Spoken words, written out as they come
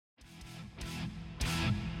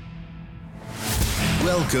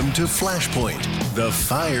Welcome to Flashpoint, the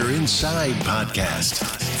Fire Inside podcast,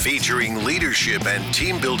 featuring leadership and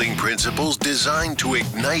team building principles designed to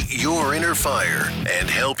ignite your inner fire and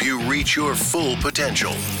help you reach your full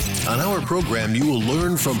potential. On our program, you will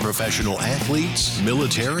learn from professional athletes,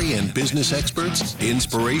 military and business experts,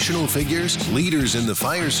 inspirational figures, leaders in the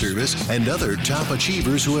fire service, and other top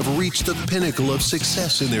achievers who have reached the pinnacle of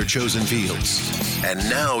success in their chosen fields. And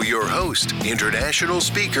now your host, international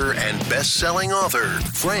speaker and best-selling author,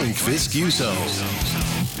 Frank Viscuso.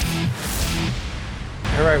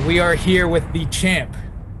 All right, we are here with the champ,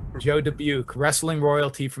 Joe Dubuque, wrestling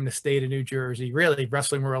royalty from the state of New Jersey, really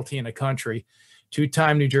wrestling royalty in the country.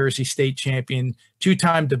 Two-time New Jersey state champion,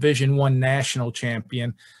 two-time Division I national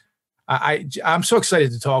champion. I'm so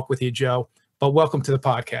excited to talk with you, Joe, but welcome to the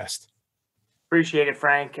podcast. Appreciate it,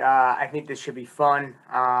 Frank. I think this should be fun.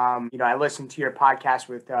 I listened to your podcast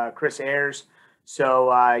with Chris Ayers,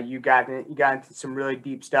 so you got into some really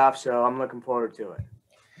deep stuff, so I'm looking forward to it.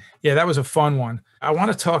 Yeah, that was a fun one. I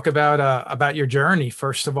want to talk about your journey,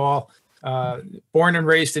 first of all. Born and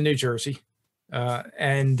raised in New Jersey,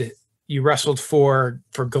 and you wrestled for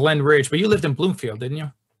Glen Ridge, but you lived in Bloomfield, didn't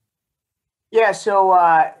you? Yeah. So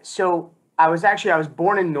I was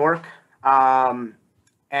born in Newark,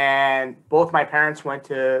 and both my parents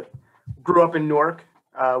grew up in Newark,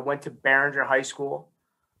 went to Barringer High School.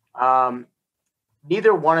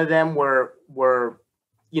 Neither one of them were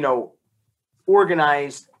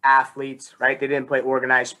organized athletes, right? They didn't play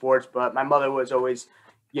organized sports, but my mother was always,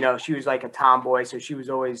 she was like a tomboy. So she was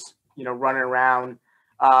always, running around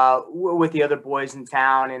with the other boys in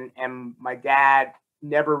town, and my dad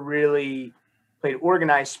never really played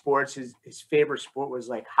organized sports. His favorite sport was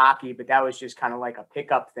like hockey, but that was just kind of like a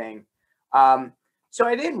pickup thing. So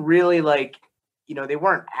I didn't really they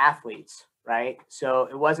weren't athletes, right? So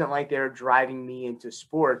it wasn't like they were driving me into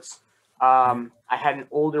sports. I had an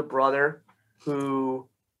older brother who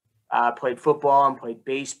played football and played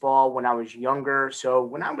baseball when I was younger. So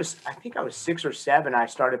when I think I was 6 or 7, I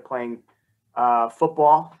started playing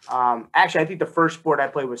football. Actually, I think the first sport I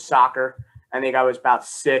played was soccer. I think I was about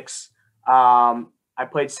 6. I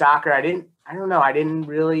played soccer. I didn't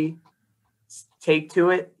really take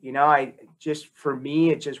to it. For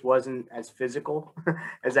me, it just wasn't as physical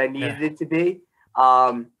as I needed it to be.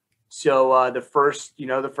 So the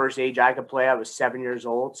first age I could play, I was 7 years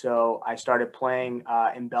old. So I started playing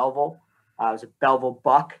in Belleville. I was a Belleville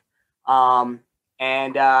Buck.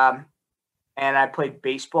 And I played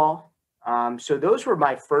baseball. So those were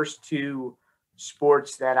my first 2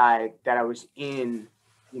 sports that I was in,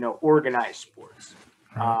 organized sports.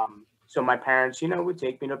 So my parents, would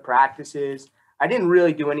take me to practices. I didn't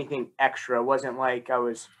really do anything extra. It wasn't like I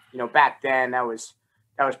was, back then that was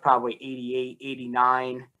probably 88,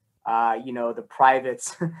 89. The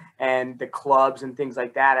privates and the clubs and things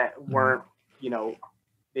like that weren't,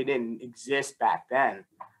 they didn't exist back then.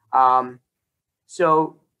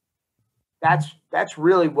 So that's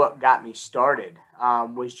really what got me started,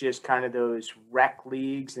 was just kind of those rec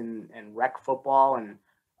leagues and rec football and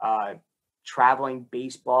traveling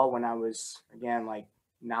baseball when I was, again, like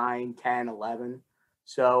 9, 10, 11.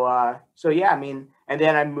 So yeah, and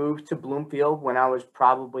then I moved to Bloomfield when I was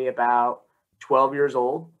probably about 12 years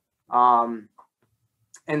old. And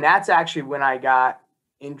that's actually when I got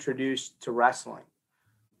introduced to wrestling.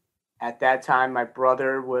 At that time, my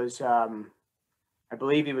brother was, I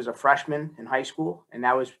believe he was a freshman in high school, and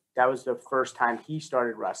that was the first time he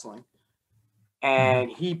started wrestling. And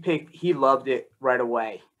he loved it right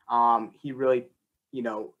away. He really,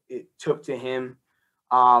 it took to him.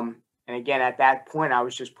 And again, at that point, I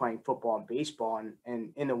was just playing football and baseball,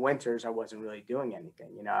 and in the winters, I wasn't really doing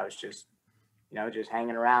anything. I was just, just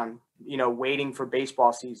hanging around, waiting for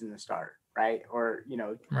baseball season to start, right? Or,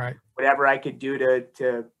 right, whatever I could do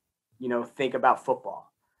to think about football.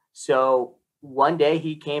 So one day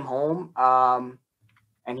he came home,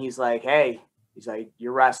 and he's like, "Hey,"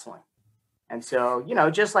 "you're wrestling." And so,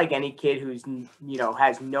 just like any kid who's,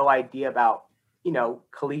 has no idea about,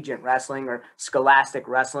 collegiate wrestling or scholastic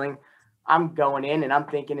wrestling, I'm going in and I'm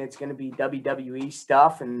thinking it's going to be WWE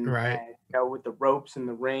stuff and, right. With the ropes and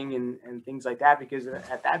the ring and things like that, because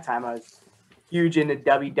at that time I was huge into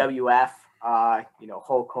WWF,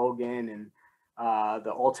 Hulk Hogan and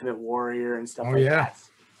the Ultimate Warrior and stuff that.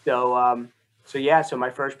 So my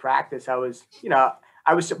first practice, I was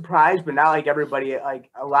surprised, but not like everybody. I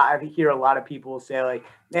hear a lot of people say, like,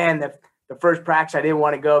 man, the first practice I didn't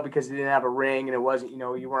want to go because it didn't have a ring and it wasn't,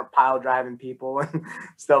 you weren't pile driving people and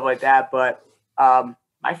stuff like that. But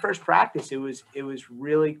my first practice, it was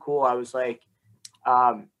really cool. I was like,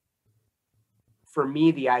 for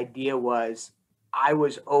me, the idea was I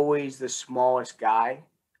was always the smallest guy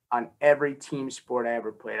on every team sport I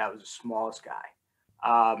ever played. I was the smallest guy.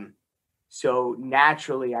 So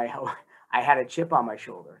naturally, I had a chip on my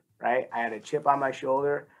shoulder, right? I had a chip on my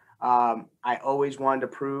shoulder. I always wanted to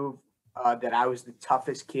prove that I was the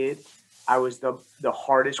toughest kid. I was the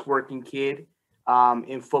hardest working kid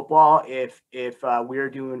in football. If we were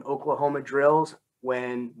doing Oklahoma drills,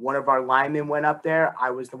 when one of our linemen went up there,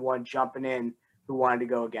 I was the one jumping in who wanted to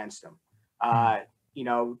go against him.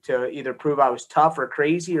 To either prove I was tough or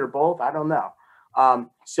crazy or both. I don't know.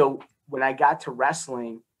 So when I got to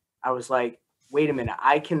wrestling, I was like, wait a minute,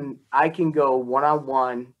 I can go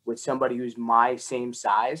one-on-one with somebody who's my same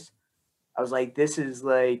size. I was like, this is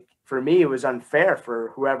like, for me, it was unfair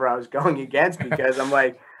for whoever I was going against, because I'm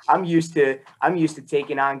like, I'm used to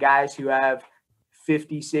taking on guys who have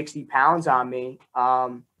 50, 60 pounds on me.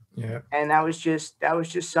 And that was just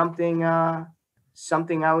something I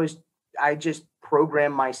just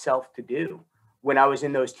programmed myself to do when I was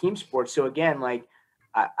in those team sports. So again, like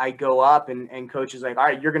I go up and coach is like, all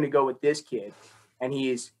right, you're going to go with this kid. And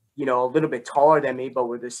he's, a little bit taller than me, but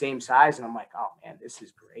we're the same size. And I'm like, oh man, this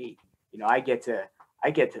is great. I get to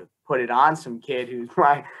put it on some kid who's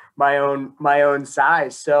my own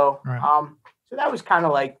size. So, right. So that was kind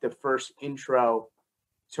of like the first intro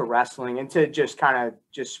to wrestling and to just kind of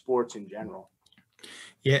just sports in general.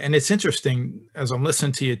 Yeah. And it's interesting as I'm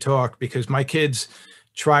listening to you talk, because my kids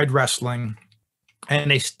tried wrestling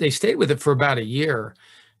and they stayed with it for about a year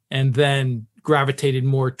and then gravitated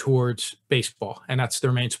more towards baseball. And that's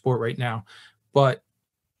their main sport right now. But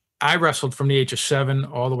I wrestled from the age of 7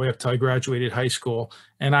 all the way up till I graduated high school.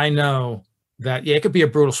 And I know that, it could be a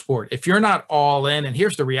brutal sport. If you're not all in, and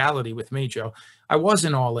here's the reality with me, Joe, I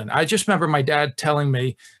wasn't all in. I just remember my dad telling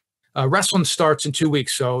me, wrestling starts in 2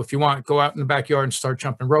 weeks. So if you want, go out in the backyard and start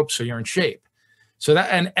jumping ropes so you're in shape. So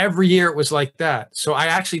that, and every year it was like that. So I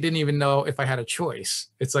actually didn't even know if I had a choice.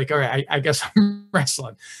 It's like, all right, I guess I'm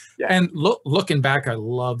wrestling. Yeah. And looking back, I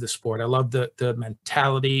love the sport. I love the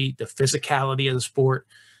mentality, the physicality of the sport,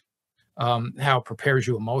 how it prepares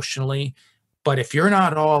you emotionally. But if you're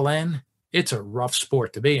not all in, it's a rough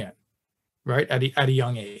sport to be in, right? At a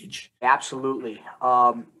young age. Absolutely.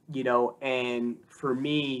 And for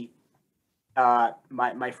me,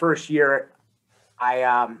 my first year,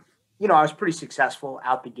 I was pretty successful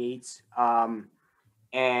out the gates.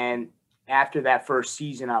 And after that first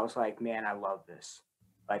season, I was like, man, I love this.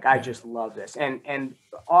 Like, I just love this. And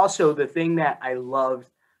also the thing that I loved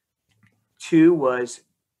too was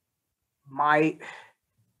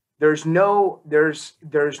there's no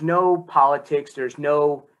politics. There's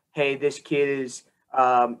no, hey, this kid is,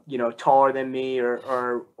 taller than me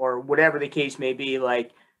or whatever the case may be.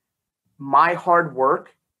 Like, my hard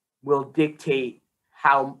work will dictate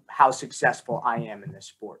how successful I am in this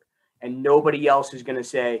sport. And nobody else is going to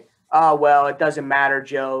say, oh, well, it doesn't matter,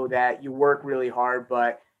 Joe, that you work really hard,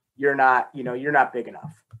 but you're not big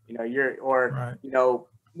enough,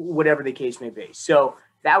 whatever the case may be. So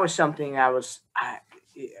that was something I was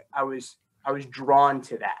drawn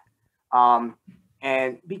to that.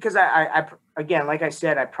 And because I again, like I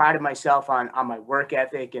said, I prided myself on my work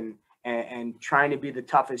ethic and trying to be the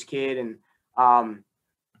toughest kid.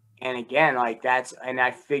 And again, like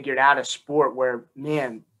I figured out a sport where,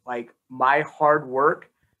 man, like my hard work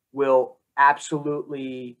will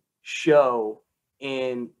absolutely show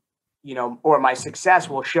in, or my success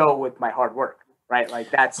will show with my hard work, right?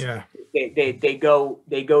 Like they go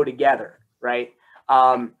together, right?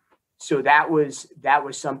 So that was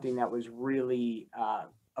something that was really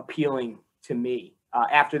appealing to me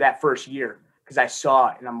after that first year, because I saw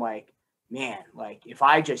it and I'm like, man, like if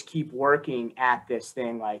I just keep working at this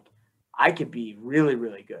thing, like I could be really,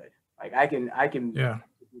 really good. Like I can be the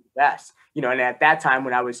best, and at that time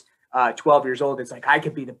when I was 12 years old, it's like, I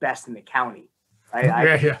could be the best in the county,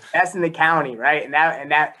 right? Best in the county. Right.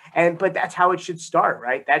 But that's how it should start,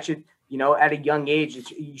 right? That should, at a young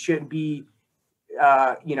age, you shouldn't be,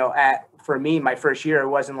 for me, my first year, it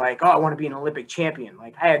wasn't like, oh, I want to be an Olympic champion.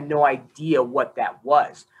 Like I had no idea what that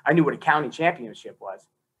was. I knew what a county championship was.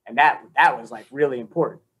 And that was like really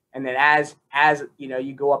important. And then as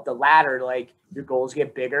you go up the ladder, like your goals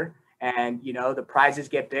get bigger and, the prizes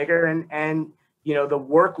get bigger and, the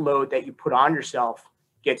workload that you put on yourself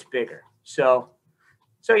gets bigger. So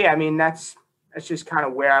yeah, I mean, that's just kind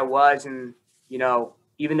of where I was. And,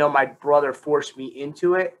 even though my brother forced me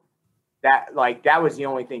into it, that was the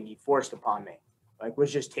only thing he forced upon me, like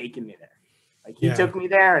was just taking me there. Like he took me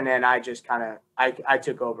there and then I just kind of, I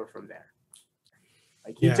took over from there.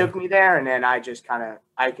 Like he took me there and then I just kind of,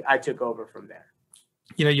 I took over from there.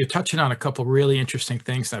 You're touching on a couple really interesting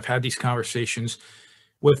things. And I've had these conversations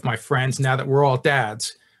with my friends now that we're all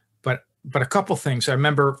dads. But a couple things. I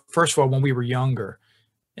remember, first of all, when we were younger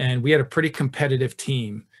and we had a pretty competitive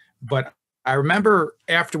team, but I remember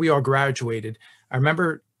after we all graduated, I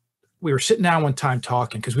remember we were sitting down one time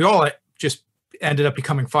talking, because we all just ended up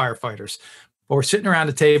becoming firefighters. But we're sitting around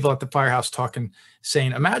the table at the firehouse talking,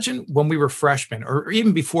 saying, imagine when we were freshmen, or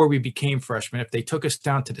even before we became freshmen, if they took us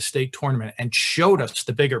down to the state tournament and showed us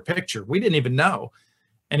the bigger picture. We didn't even know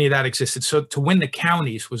any of that existed. So to win the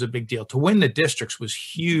counties was a big deal. To win the districts was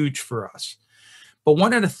huge for us. But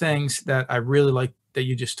one of the things that I really liked that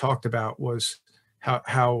you just talked about was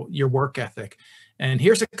how your work ethic. And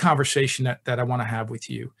here's a conversation that I want to have with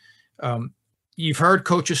you. You've heard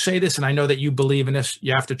coaches say this, and I know that you believe in this.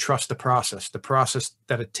 You have to trust the process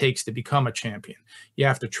that it takes to become a champion. You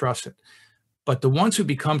have to trust it. But the ones who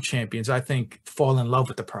become champions, I think, fall in love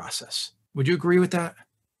with the process. Would you agree with that?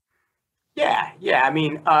 Yeah. I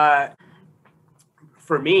mean,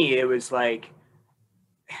 for me, it was like,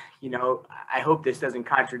 I hope this doesn't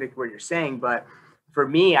contradict what you're saying, but for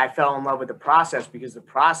me, I fell in love with the process because the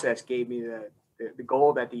process gave me the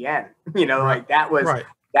gold at the end. Right. Like that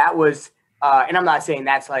was, and I'm not saying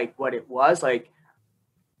that's like what it was. Like,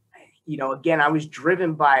 again, I was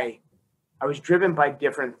driven by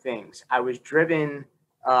different things. I was driven,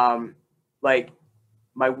 like,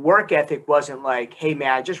 my work ethic wasn't like, hey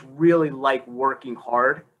man, I just really like working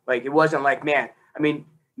hard. Like, it wasn't like, man, I mean,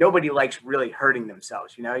 nobody likes really hurting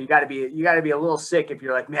themselves. You gotta be a little sick if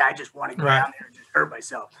you're like, man, I just want to go down there and just hurt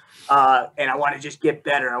myself. And I want to just get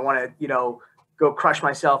better. I want to, go crush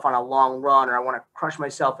myself on a long run, or I want to crush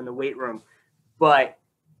myself in the weight room. But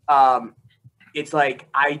it's like,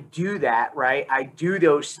 I do that, right? I do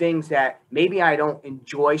those things that maybe I don't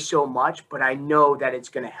enjoy so much, but I know that it's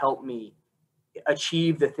going to help me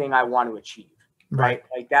achieve the thing I want to achieve. Right.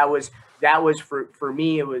 Like that was for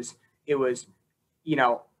me, it was,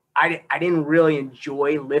 I didn't really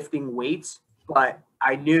enjoy lifting weights, but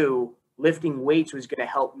I knew lifting weights was going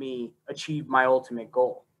to help me achieve my ultimate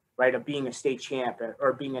goal, right? Of being a state champ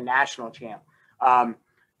or being a national champ.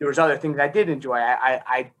 There was other things I did enjoy.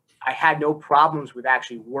 I had no problems with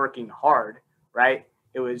actually working hard, right?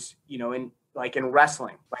 It was, in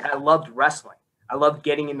wrestling, like I loved wrestling. I loved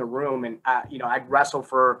getting in the room and, I'd wrestle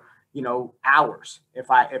for, hours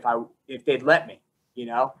if they'd let me,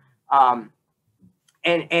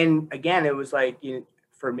 and again, it was like,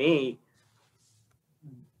 for me,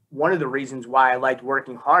 one of the reasons why I liked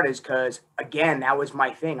working hard is because, again, that was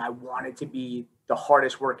my thing. I wanted to be the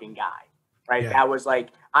hardest working guy, right? Yeah. That was like,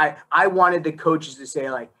 I wanted the coaches to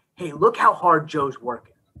say like, hey, look how hard Joe's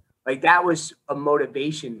working. Like that was a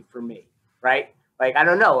motivation for me, right? Like, I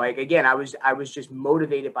don't know, like, again, I was just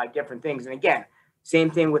motivated by different things. And again,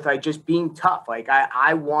 same thing with like just being tough. Like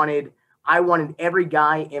I wanted every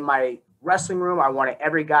guy in my wrestling room. I wanted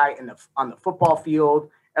every guy on the football field,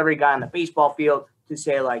 every guy on the baseball field to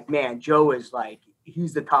say like, man, Joe is like,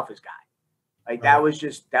 he's the toughest guy. Like that was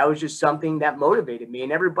just something that motivated me,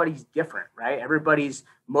 and everybody's different, right? Everybody's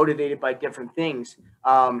motivated by different things.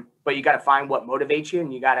 But you got to find what motivates you,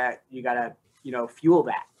 and you gotta, fuel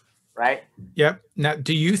that. Right. Yep. Now,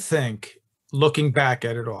 do you think, looking back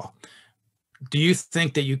at it all, do you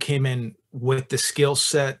think that you came in with the skill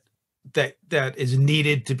set that is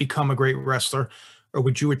needed to become a great wrestler, or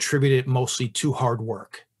would you attribute it mostly to hard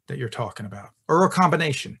work that you're talking about, or a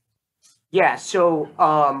combination? Yeah. So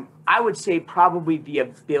I would say probably the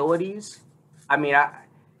abilities. I mean,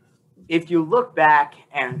 if you look back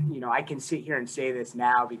and, I can sit here and say this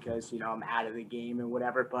now because, I'm out of the game and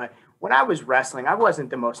whatever, but when I was wrestling, I wasn't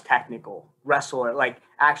the most technical wrestler, like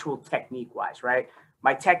actual technique wise, right?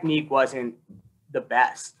 My technique wasn't the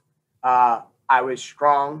best. I was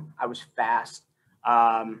strong. I was fast.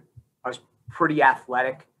 I was pretty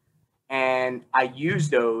athletic, and I used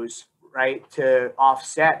those, right, to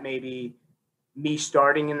offset maybe me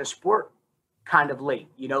starting in the sport kind of late,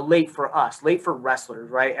 late for us, late for wrestlers,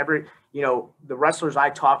 right? The wrestlers I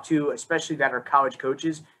talk to, especially that are college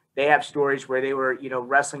coaches, they have stories where they were,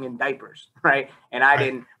 wrestling in diapers, right? And I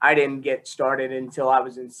didn't get started until I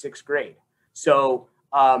was in 6th grade. So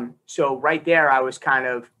right there, I was kind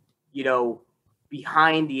of,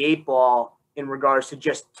 behind the 8 ball in regards to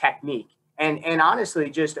just technique and honestly,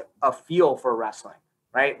 just a feel for wrestling,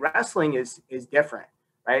 right? Wrestling is different,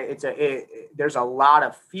 right? There's a lot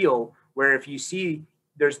of feel where if you see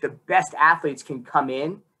there's the best athletes can come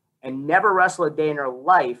in and never wrestle a day in their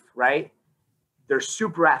life, right? They're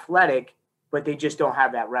super athletic, but they just don't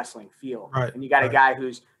have that wrestling feel. Right. And you got a guy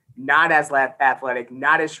who's not as athletic,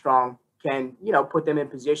 not as strong, can, put them in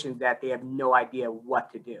positions that they have no idea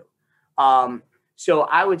what to do. So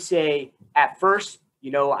I would say at first,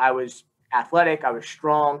 I was athletic. I was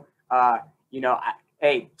strong.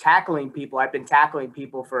 Tackling people. I've been tackling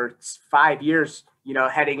people for 5 years,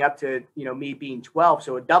 heading up to, me being 12.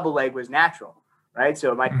 So a double leg was natural, right?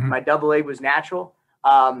 So my double leg was natural.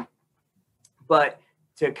 But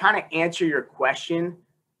to kind of answer your question,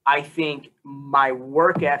 I think my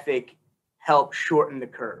work ethic helped shorten the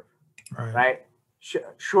curve, right?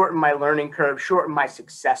 Shorten my learning curve, shorten my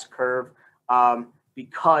success curve,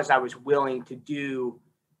 because I was willing to do,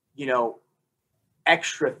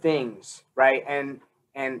 extra things, right?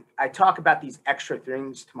 And I talk about these extra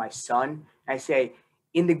things to my son. I say,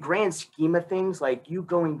 in the grand scheme of things, like you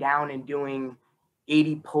going down and doing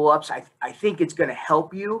 80 pull-ups, I think it's going to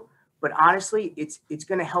help you. But honestly, it's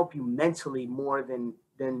going to help you mentally more than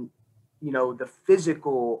the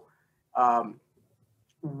physical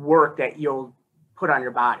work that you'll put on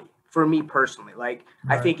your body. For me personally, like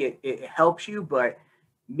I think it helps you. But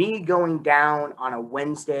me going down on a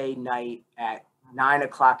Wednesday night at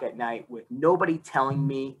 9:00 at night with nobody telling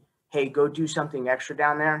me, hey, go do something extra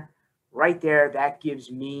down there, right there, that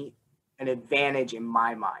gives me an advantage in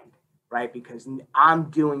my mind, right? Because I'm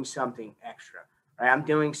doing something extra, right? I'm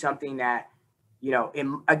doing something that,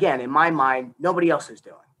 in my mind, nobody else is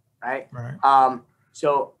doing, right?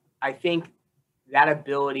 So I think that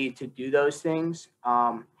ability to do those things,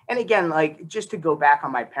 and again, like just to go back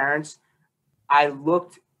on my parents,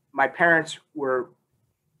 my parents were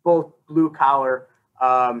both blue collar.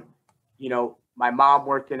 My mom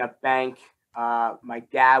worked in a bank. My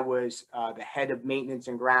dad was the head of maintenance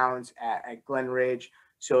and grounds at Glen Ridge.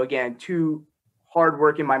 So again, two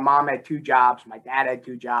hardworking. My mom had 2 jobs. My dad had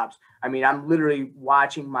 2 jobs. I mean, I'm literally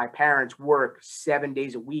watching my parents work 7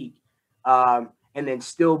 days a week, and then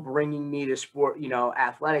still bringing me to sport,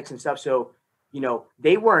 athletics and stuff. So,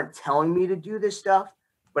 they weren't telling me to do this stuff,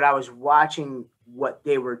 but I was watching what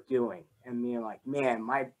they were doing and being like, man,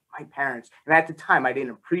 my parents, and at the time I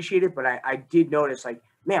didn't appreciate it, but I did notice, like,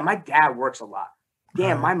 man, my dad works a lot.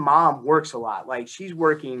 Damn, my mom works a lot. Like she's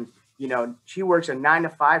working, she works a 9 to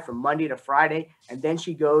 5 from Monday to Friday. And then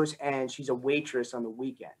she goes and she's a waitress on the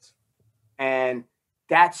weekends. And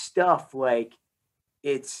that stuff, like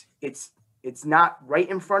it's not right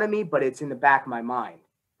in front of me, but it's in the back of my mind.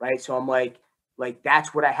 Right. So I'm like,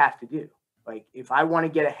 that's what I have to do. Like, if I want to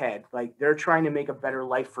get ahead, like they're trying to make a better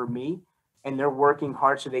life for me and they're working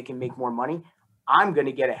hard so they can make more money, I'm going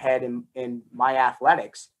to get ahead in my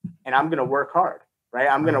athletics and I'm going to work hard, right?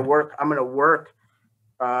 I'm going to work,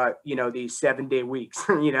 these 7-day weeks,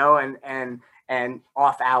 and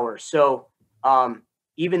off hours. So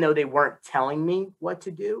even though they weren't telling me what to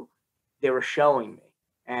do, they were showing me.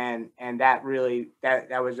 And that really, that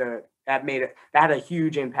had a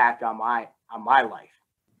huge impact on my life.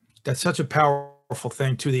 That's such a powerful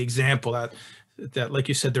thing too. The example that, like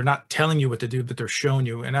you said, they're not telling you what to do, but they're showing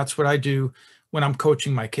you. And that's what I do when I'm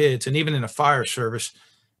coaching my kids. And even in a fire service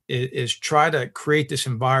is try to create this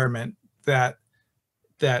environment that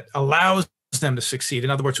allows them to succeed. In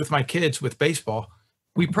other words, with my kids, with baseball,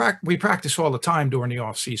 we practice all the time during the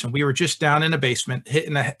off season. We were just down in the basement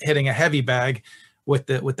hitting a heavy bag with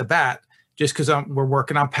the bat, just because we're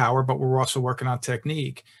working on power, but we're also working on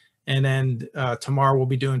technique. And then tomorrow we'll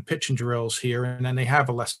be doing pitching drills here, and then they have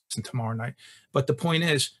a lesson tomorrow night. But the point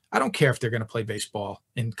is, I don't care if they're going to play baseball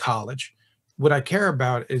in college. What I care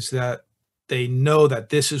about is that they know that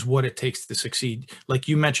this is what it takes to succeed. Like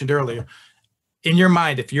you mentioned earlier, in your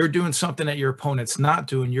mind, if you're doing something that your opponent's not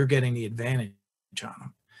doing, you're getting the advantage on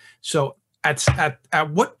them. So at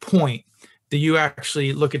what point do you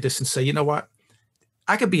actually look at this and say, you know what,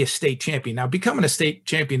 I could be a state champion? Now, becoming a state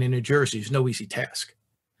champion in New Jersey is no easy task.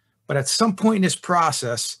 But at some point in this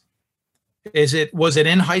process, was it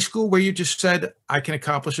in high school where you just said, I can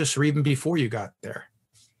accomplish this, or even before you got there?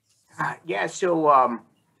 So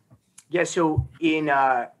in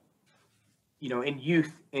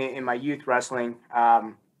in my youth wrestling,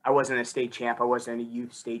 I wasn't a state champ. I wasn't a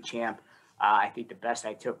youth state champ. I think the best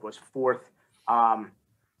I took was 4th.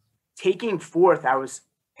 Taking 4th,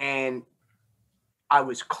 I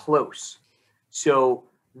was close. So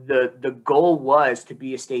the goal was to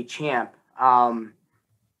be a state champ, and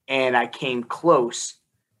I came close.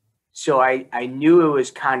 So I knew it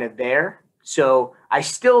was kind of there. So I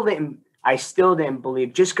still didn't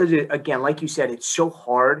believe, just because, again, like you said, it's so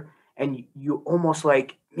hard, and you almost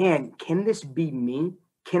like, man, can this be me?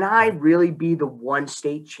 Can I really be the one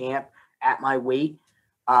state champ at my weight?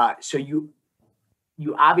 So you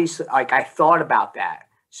obviously, like, I thought about that.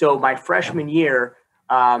 So my freshman year,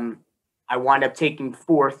 I wound up taking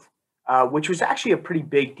 4th, which was actually a pretty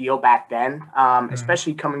big deal back then,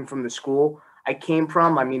 especially coming from the school I came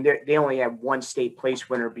from. I mean, they only had 1 state place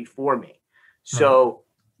winner before me. So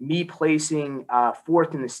me placing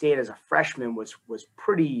fourth in the state as a freshman was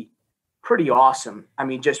pretty awesome. I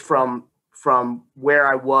mean, just from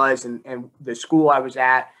where I was and the school I was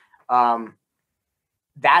at,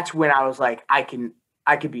 that's when I was like, I could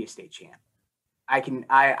be a state champ. I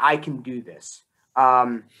can do this.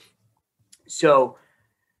 So,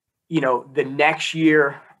 the next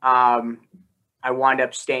year, I wound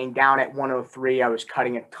up staying down at 103. I was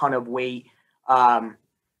cutting a ton of weight. And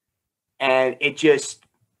it just,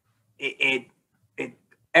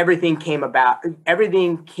 everything came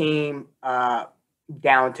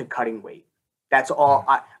down to cutting weight. That's all.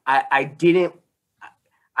 I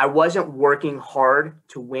wasn't working hard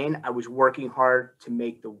to win. I was working hard to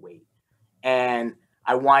make the weight. And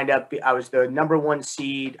I was the number 1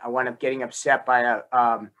 seed. I wound up getting upset by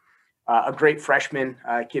a great freshman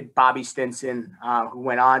kid, Bobby Stinson, who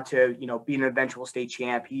went on to, be an eventual state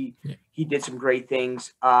champ. He did some great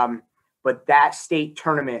things. But that state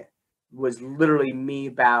tournament was literally me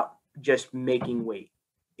about just making weight.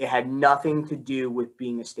 It had nothing to do with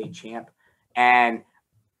being a state champ. And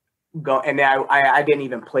I didn't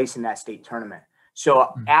even place in that state tournament.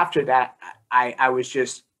 So after that, I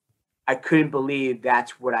couldn't believe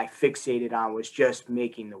that's what I fixated on, was just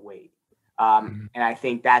making the weight. And I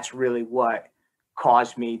think that's really what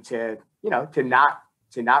caused me to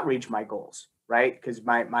not reach my goals, right? Because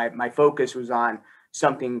my focus was on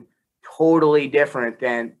something totally different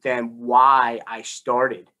than why I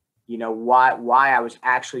started, why I was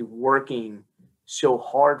actually working so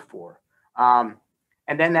hard for.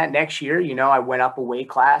 And then that next year, I went up a weight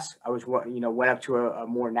class. I went up to a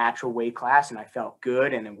more natural weight class, and I felt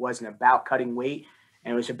good. And it wasn't about cutting weight,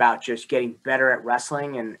 and it was about just getting better at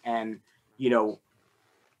wrestling and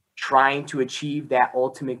trying to achieve that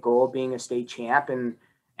ultimate goal of being a state champ. And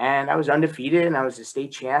I was undefeated, and I was a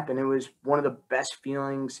state champ, and it was one of the best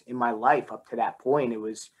feelings in my life up to that point. It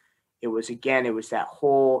was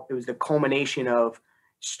the culmination of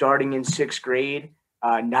starting in 6th grade,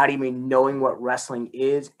 not even knowing what wrestling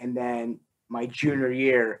is. And then my junior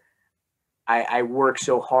year, I worked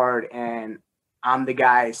so hard, and I'm the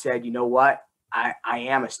guy who said, you know what, I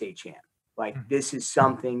am a state champ. Like, this is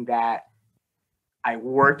something that I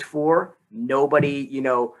worked for. Nobody,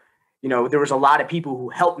 there was a lot of people who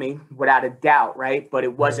helped me without a doubt. Right. But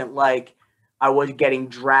it wasn't like I was getting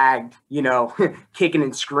dragged, kicking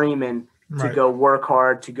and screaming to go work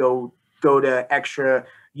hard, to go to extra,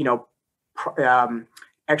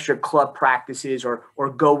 extra club practices or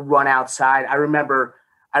go run outside. I remember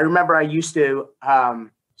I used to,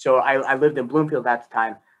 so I lived in Bloomfield at the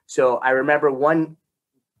time. So I remember one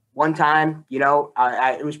time,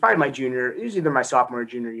 it was probably it was either my sophomore or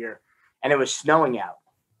junior year, and it was snowing out.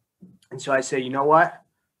 And so I said, you know what,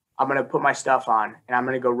 I'm going to put my stuff on and I'm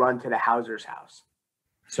going to go run to the Hauser's house.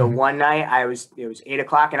 So one night it was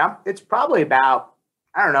 8:00, and it's probably about,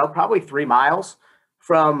 I don't know, probably 3 miles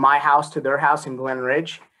from my house to their house in Glen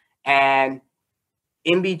Ridge. And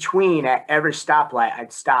in between, at every stoplight,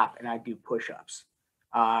 I'd stop and I'd do push-ups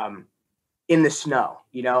in the snow,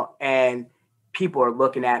 and people are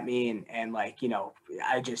looking at me and like,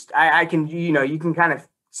 I can, you can kind of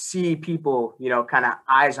see people, kind of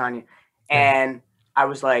eyes on you. And I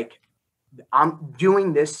was like, I'm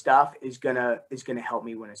doing this stuff is gonna help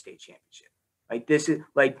me win a state championship. Like, this is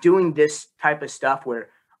like doing this type of stuff where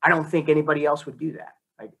I don't think anybody else would do that.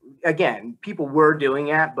 Like, again, people were doing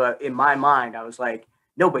that, but in my mind, I was like,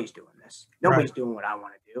 nobody's doing this. Nobody's doing what I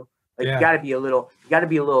want to do. Like, you got to be a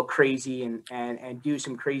little crazy and do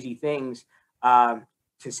some crazy things to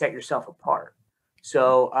set yourself apart.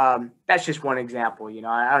 So that's just one example.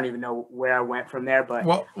 I don't even know where I went from there, but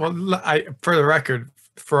for the record,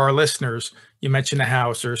 for our listeners, you mentioned the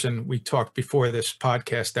Hausers, and we talked before this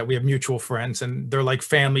podcast that we have mutual friends, and they're like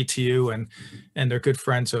family to you, and they're good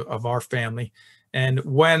friends of our family. And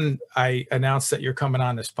when I announced that you're coming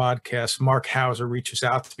on this podcast, Mark Hauser reaches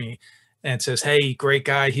out to me and says, "Hey, great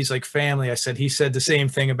guy. He's like family." I said, he said the same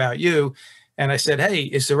thing about you. And I said, "Hey,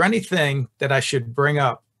 is there anything that I should bring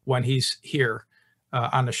up when he's here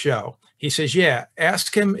on the show?" He says, "Yeah,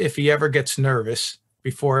 ask him if he ever gets nervous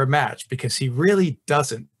before a match, because he really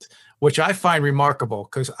doesn't," which I find remarkable,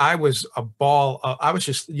 because I was a ball.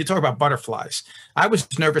 You talk about butterflies. I was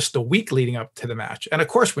nervous the week leading up to the match. And of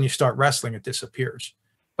course, when you start wrestling, it disappears.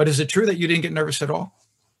 But is it true that you didn't get nervous at all?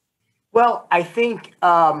 Well, I think,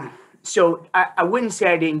 so I wouldn't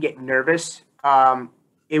say I didn't get nervous.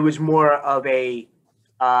 It was more of a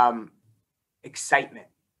excitement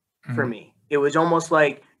for me. It was almost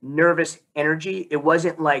like nervous energy. It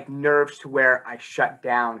wasn't like nerves to where I shut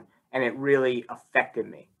down and it really affected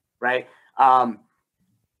me. Right. I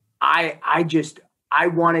I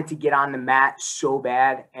wanted to get on the mat so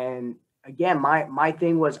bad. And again, my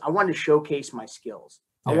thing was I wanted to showcase my skills.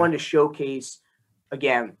 I wanted to showcase,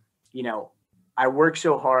 again, I work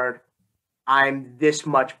so hard. I'm this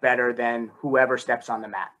much better than whoever steps on the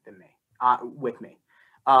mat than me, with me.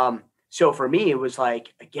 So for me, it was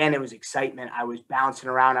like, again, it was excitement. I was bouncing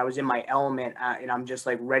around. I was in my element, and I'm just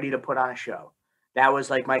like ready to put on a show. That was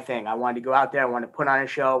like my thing. I wanted to go out there. I wanted to put on a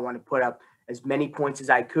show. I wanted to put up as many points as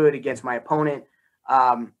I could against my opponent.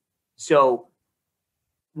 So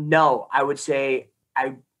no, I would say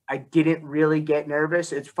I didn't really get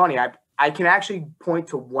nervous. It's funny. I can actually point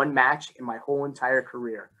to one match in my whole entire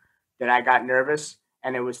career that I got nervous.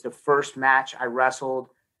 And it was the first match I wrestled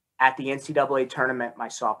at the NCAA tournament my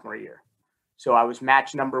sophomore year. So I was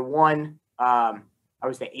match number 1. I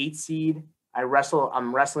was the 8th seed.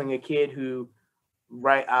 I'm wrestling a kid who,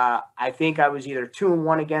 I think I was either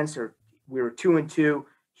 2-1 against, or we were 2-2.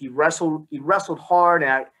 He wrestled hard,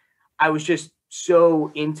 and I was just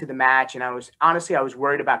so into the match. And I was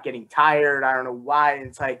worried about getting tired. I don't know why. And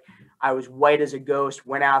it's like, I was white as a ghost,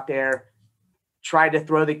 went out there, tried to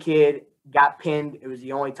throw the kid, got pinned. It was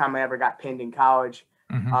the only time I ever got pinned in college.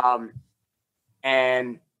 Mm-hmm.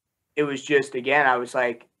 And it was just, again, I was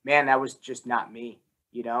like, man, that was just not me,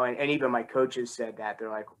 and even my coaches said that. They're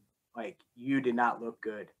like, you did not look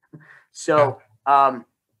good. So,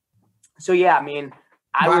 yeah, I mean,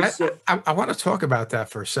 I want to talk about that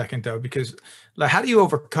for a second, though, because how do you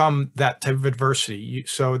overcome that type of adversity?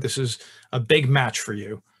 So this is a big match for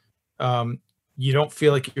you. You don't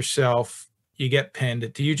feel like yourself. You get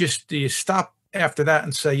pinned. Do you stop after that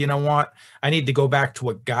and say, you know what, I need to go back to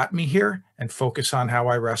what got me here and focus on how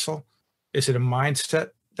I wrestle? Is it a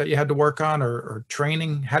mindset that you had to work on, or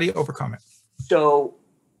training? How do you overcome it? So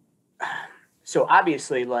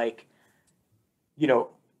obviously, a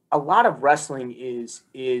lot of wrestling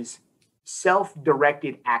is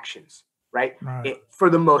self-directed actions, right? For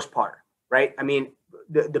the most part, right? I mean,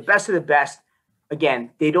 the best of the best,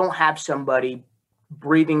 again, they don't have somebody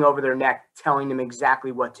breathing over their neck telling them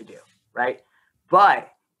exactly what to do, right? But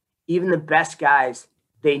even the best guys,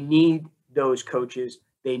 they need those coaches.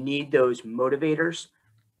 They need those motivators,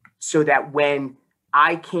 so that when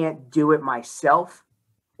I can't do it myself,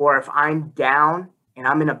 or if I'm down and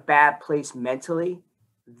I'm in a bad place mentally,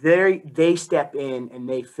 they step in and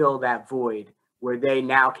they fill that void where they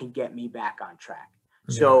now can get me back on track.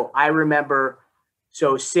 Yeah. So I remember,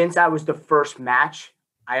 since I was the first match,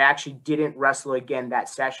 I actually didn't wrestle again that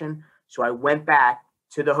session. So I went back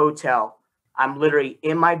to the hotel. I'm literally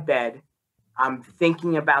in my bed. I'm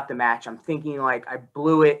thinking about the match. I'm thinking like I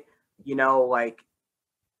blew it,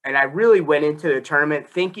 and I really went into the tournament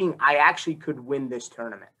thinking I actually could win this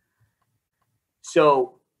tournament.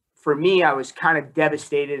 So for me, I was kind of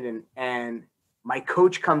devastated, and my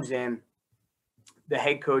coach comes in, the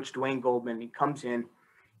head coach, Dwayne Goldman. He comes in,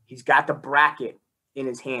 he's got the bracket in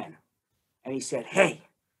his hand, and he said, "Hey,"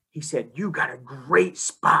 he said, "you got a great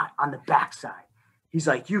spot on the backside." He's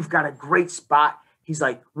like, "You've got a great spot." He's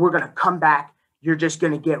like, "We're going to come back. You're just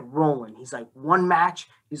going to get rolling." He's like, one match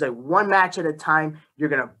at a time. You're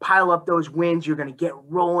going to pile up those wins. You're going to get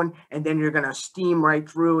rolling, and then you're going to steam right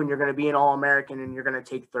through, and you're going to be an All-American, and you're going to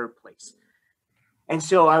take 3rd place. And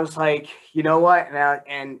so I was like, you know what?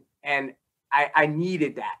 And I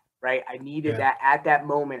needed that, right? I needed that at that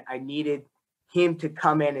moment. I needed him to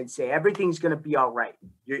come in and say, everything's going to be all right.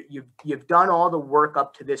 You've done all the work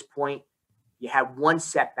up to this point. You have one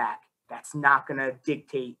setback. That's not going to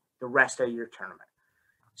dictate the rest of your tournament.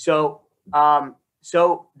 So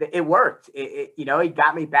it worked. He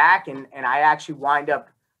got me back, and I actually wind up,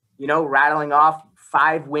 rattling off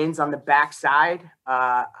 5 wins on the backside.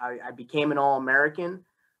 I became an All-American.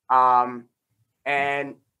 And,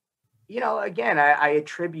 again, I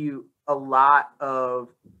attribute a lot of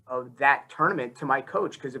that tournament to my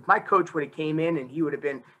coach, because if my coach would have came in and he would have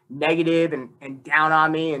been negative and down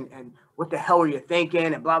on me and what the hell are you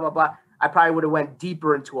thinking and blah, blah, blah, I probably would have went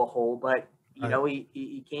deeper into a hole. But,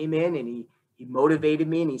 he came in and he motivated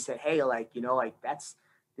me, and he said, "Hey,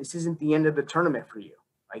 this isn't the end of the tournament for you.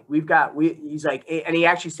 Like he's like," and he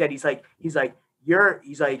actually said, he's like,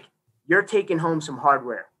 you're taking home some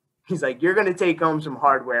hardware. He's like, "You're going to take home some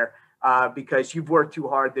hardware because you've worked too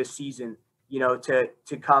hard this season, to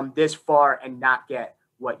come this far and not get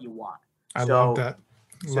what you want." I love that.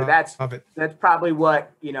 That's probably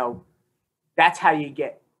what, that's how you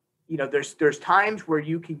get, there's times where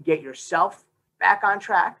you can get yourself back on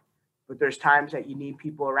track, but there's times that you need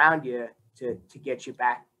people around you to get you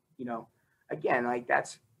back, again, like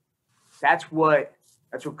that's what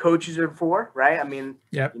coaches are for, right? I mean,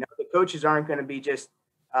 the coaches aren't going to be just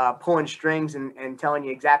pulling strings and telling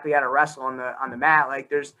you exactly how to wrestle on the mat. Like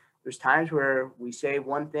there's times where we say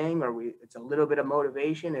one thing, or it's a little bit of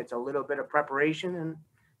motivation, it's a little bit of preparation,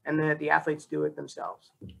 and the athletes do it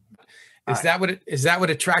themselves. Is that what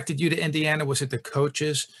attracted you to Indiana? Was it the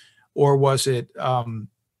coaches, or was it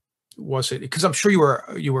because I'm sure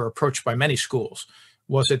you were approached by many schools?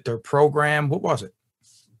 Was it their program? What was it?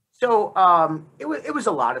 So it was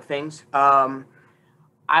a lot of things.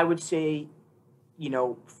 I would say,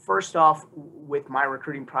 first off, with my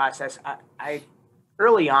recruiting process, I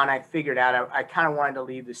early on I figured out I kind of wanted to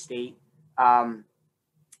leave the state. I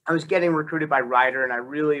was getting recruited by Rider, and I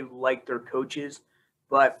really liked their coaches,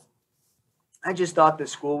 but I just thought the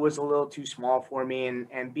school was a little too small for me,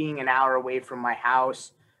 and being an hour away from my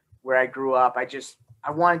house where I grew up,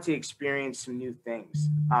 I wanted to experience some new things.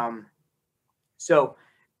 So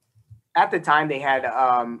at the time they had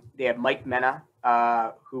Mike Mena,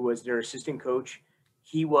 who was their assistant coach.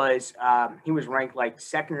 He was ranked like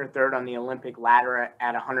second or third on the Olympic ladder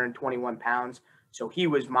at 121 pounds. So he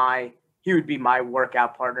would be my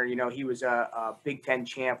workout partner. He was a Big Ten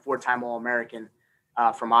champ, 4-time All-American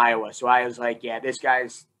from Iowa. So I was like, yeah, this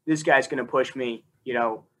guy's going to push me,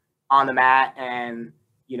 on the mat, and,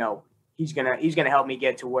 he's going to help me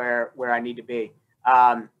get to where I need to be.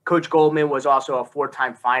 Coach Goldman was also a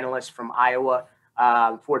 4-time finalist from Iowa,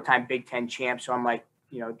 4-time Big Ten champ. So I'm like,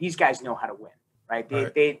 these guys know how to win, right?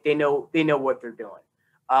 They know what they're doing.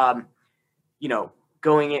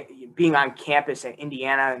 Being on campus at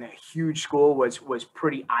Indiana in a huge school was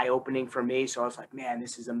pretty eye-opening for me. So I was like, man,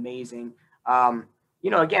 this is amazing.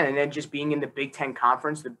 Again, and then just being in the Big Ten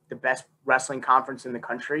conference, the best wrestling conference in the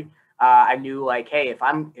country, I knew like, hey, if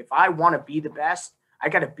I want to be the best, I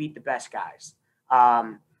got to beat the best guys.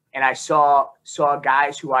 And I saw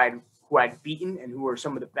guys who I'd beaten and who were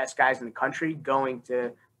some of the best guys in the country going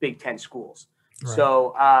to Big Ten schools. Right.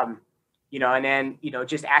 So, and then,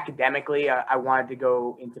 just academically, I wanted to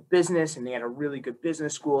go into business, and they had a really good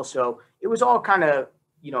business school. So it was all kind of,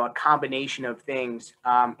 a combination of things.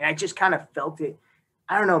 And I just kind of felt it.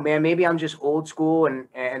 I don't know, man, maybe I'm just old school and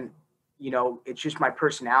it's just my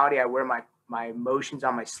personality. I wear my emotions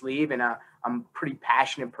on my sleeve, and I'm a pretty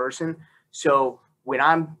passionate person. So when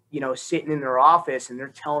I'm, sitting in their office and they're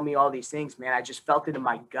telling me all these things, man, I just felt it in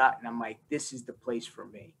my gut, and I'm like, this is the place for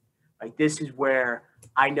me. Like, this is where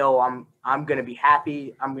I know I'm going to be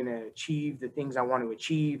happy. I'm going to achieve the things I want to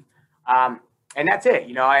achieve. And that's it.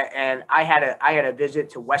 I had a visit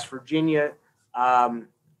to West Virginia,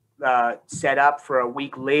 set up for a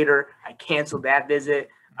week later. I canceled that visit.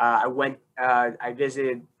 I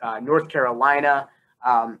visited North Carolina.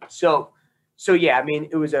 So yeah, I mean,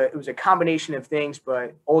 it was a combination of things,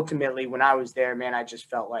 but ultimately when I was there, man, I just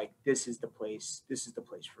felt like this is the place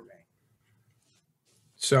for me.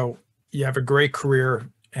 So you have a great career,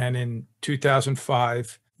 and in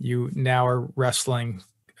 2005, you now are wrestling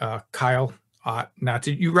Kyle Ott. Now,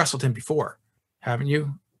 you wrestled him before, haven't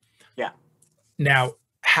you? Yeah. Now,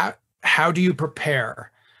 how do you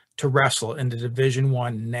prepare to wrestle in the Division I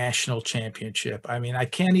national championship? I mean, I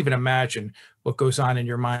can't even imagine what goes on in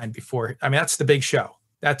your mind before. I mean, that's the big show.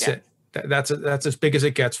 That's it. That's as big as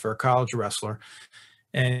it gets for a college wrestler.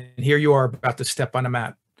 And here you are about to step on the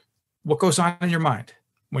mat. What goes on in your mind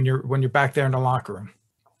when you're back there in the locker room?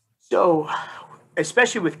 So,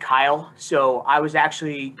 especially with Kyle. So I was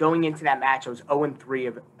actually going into that match. I was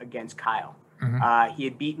 0-3 against Kyle. Mm-hmm. He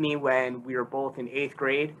had beat me when we were both in 8th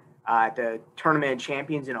grade at the Tournament of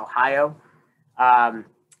Champions in Ohio.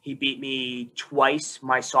 He beat me twice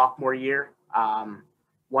my sophomore year,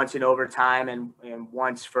 once in overtime and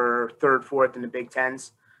once for 3rd, 4th in the Big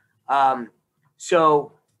Tens.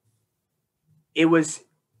 So it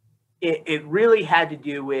really had to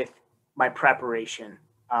do with my preparation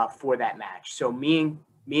for that match. So me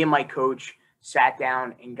and my coach sat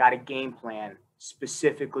down and got a game plan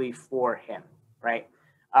specifically for him, right?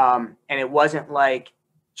 And it wasn't like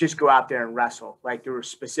just go out there and wrestle. Like, there were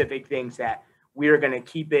specific things that we were going to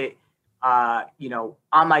keep it, on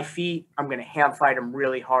my feet. I'm going to hand fight him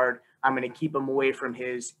really hard. I'm going to keep him away from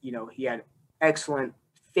his, he had excellent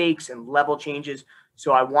fakes and level changes.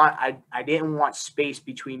 So I didn't want space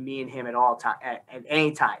between me and him at all time, at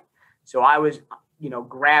any time. So I was,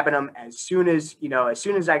 grabbing him as soon as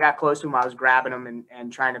I got close to him, I was grabbing him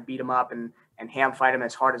and trying to beat him up and hand fight him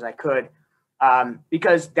as hard as I could.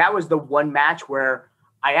 Because that was the one match where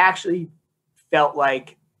I actually felt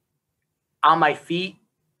like on my feet,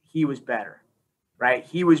 he was better, right?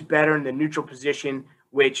 He was better in the neutral position,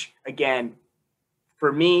 which, again,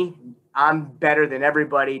 for me, I'm better than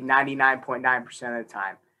everybody 99.9% of the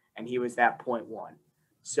time. And he was that 0.1.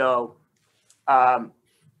 So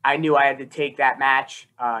I knew I had to take that match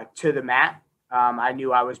to the mat. I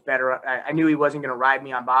knew I was better. I knew he wasn't going to ride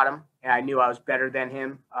me on bottom, and I knew I was better than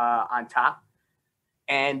him on top.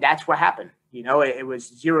 And that's what happened. You know, it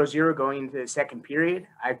was 0-0 going into the second period.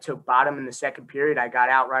 I took bottom in the second period. I got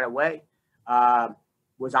out right away.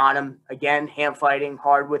 Was on him again, hand fighting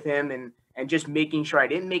hard with him, and just making sure I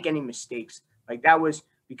didn't make any mistakes. Like, that was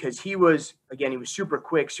because he was super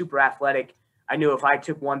quick, super athletic. I knew if I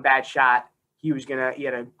took one bad shot, he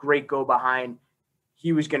had a great go behind.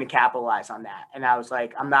 He was gonna capitalize on that. And I was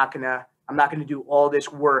like, I'm not gonna do all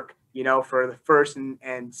this work, you know, for the first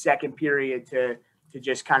and second period to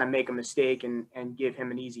just kind of make a mistake and give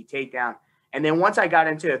him an easy takedown. And then once I got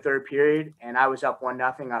into the third period and I was up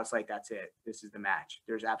 1-0, I was like, that's it. This is the match.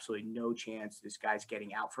 There's absolutely no chance this guy's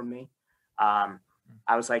getting out from me. I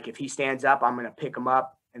was like, if he stands up, I'm going to pick him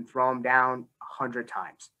up and throw him down 100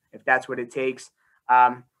 times, if that's what it takes.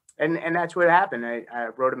 And that's what happened. I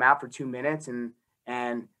wrote him out for 2 minutes,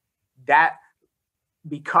 and that,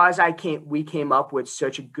 because we came up with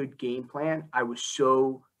such a good game plan, I was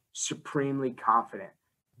so supremely confident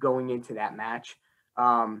going into that match.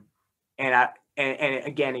 And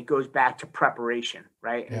again, it goes back to preparation,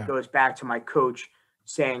 right? And It goes back to my coach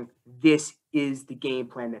saying, this is the game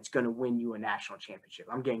plan that's going to win you a national championship.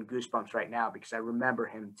 I'm getting goosebumps right now because I remember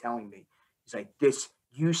him telling me, he's like,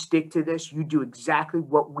 you stick to this, you do exactly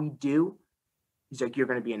what we do. He's like, you're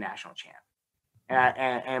going to be a national champ.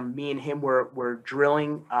 And me and him were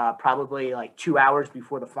drilling probably like 2 hours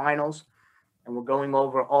before the finals. And we're going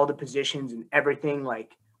over all the positions and everything,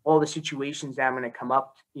 like all the situations that I'm going to come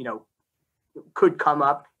up, you know, could come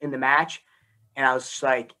up in the match. And I was just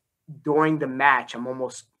like, during the match, I'm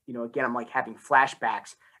almost, you know, again, I'm like having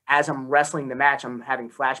flashbacks. As I'm wrestling the match, I'm having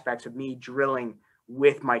flashbacks of me drilling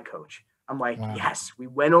with my coach. I'm like, wow. Yes, we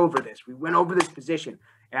went over this. We went over this position.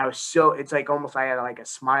 And I was it's like almost I had like a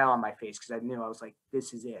smile on my face because I knew, I was like,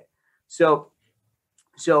 this is it. So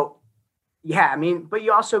yeah, I mean, but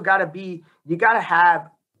you also got to have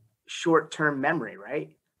short-term memory,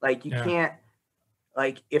 right? Like you can't,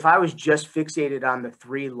 like if I was just fixated on the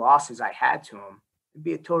 3 losses I had to him, it'd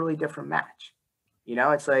be a totally different match. You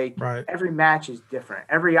know, it's like Every match is different.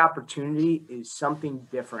 Every opportunity is something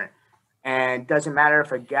different. And it doesn't matter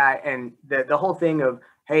if a guy, and the whole thing of,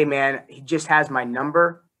 hey man, he just has my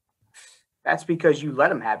number. That's because you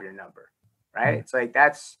let him have your number, right? It's like,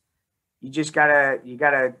 you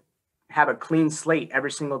gotta have a clean slate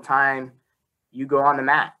every single time you go on the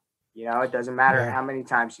mat. You know, it doesn't matter how many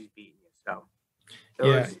times he's beaten you.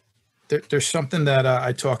 There's something that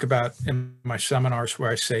I talk about in my seminars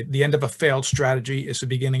where I say the end of a failed strategy is the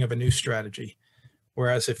beginning of a new strategy.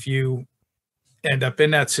 Whereas if you end up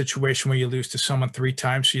in that situation where you lose to someone 3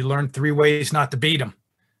 times, so you learn 3 ways not to beat them.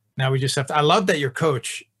 Now we just have to, I love that your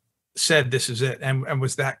coach said this is it and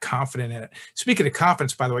was that confident in it. Speaking of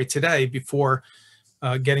confidence, by the way, today, before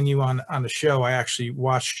getting you on the show, I actually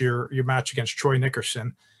watched your match against Troy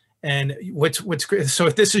Nickerson. And what's great, so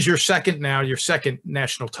if this is your second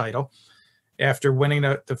national title after winning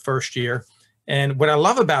the first year. And what I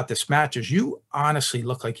love about this match is you honestly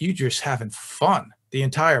look like you just having fun the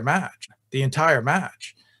entire match.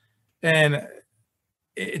 And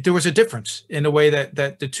there was a difference in the way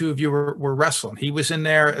that the two of you were wrestling. He was in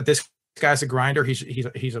there. This guy's a grinder.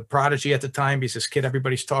 He's a prodigy at the time. He's this kid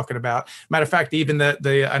everybody's talking about. Matter of fact, even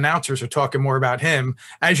the announcers are talking more about him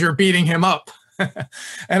as you're beating him up.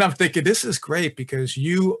 And I'm thinking, this is great because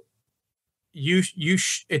it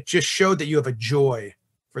just showed that you have a joy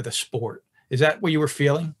for the sport. Is that what you were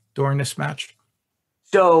feeling during this match?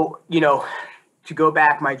 So, you know, to go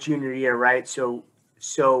back my junior year, right? So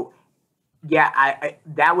yeah, I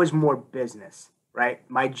that was more business, right?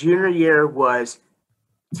 My junior year was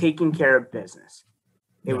taking care of business.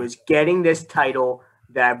 It was getting this title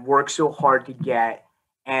that I've worked so hard to get,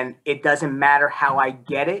 and it doesn't matter how I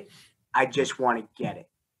get it. I just want to get it.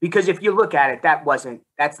 Because if you look at it,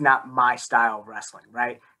 that's not my style of wrestling,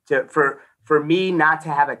 right? For me not to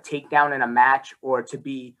have a takedown in a match or to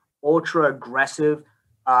be ultra aggressive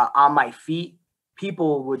on my feet,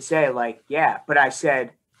 people would say like, yeah, but I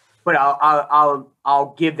said, but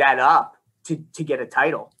I'll give that up to get a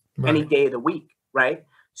title any day of the week, right?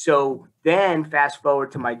 So then fast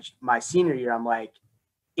forward to my senior year, I'm like,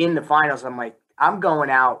 in the finals, I'm like, I'm going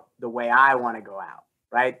out the way I want to go out,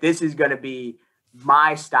 right? This is going to be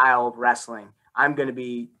my style of wrestling. I'm going to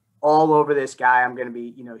be all over this guy. I'm going to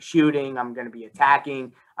be, shooting. I'm going to be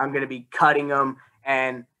attacking. I'm going to be cutting him.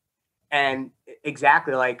 And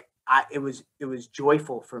exactly like it was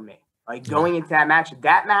joyful for me. Like going into that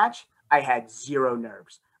match, I had zero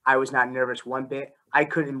nerves. I was not nervous one bit. I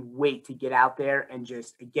couldn't wait to get out there and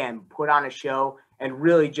just, again, put on a show and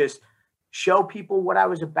really just show people what I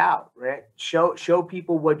was about, right? Show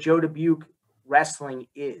people what Joe Dubuque wrestling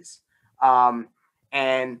is.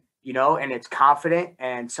 And, you know, and it's confident,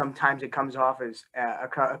 and sometimes it comes off as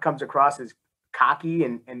comes across as cocky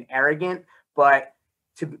and arrogant. But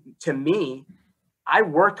to me, I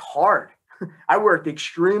worked hard. I worked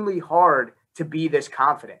extremely hard to be this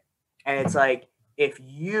confident. And it's like, if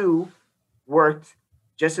you worked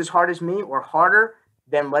just as hard as me or harder,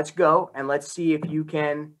 then let's go and let's see if you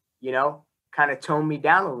can, you know, kind of tone me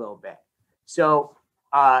down a little bit. So,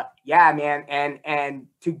 yeah, man. And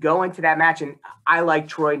to go into that match, and I like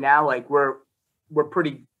Troy now, like we're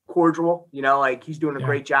pretty cordial, you know, like he's doing a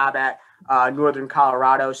great job at Northern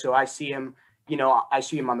Colorado. So I see him, you know, I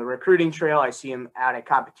see him on the recruiting trail. I see him out at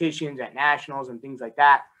competitions, at nationals and things like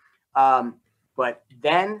that. But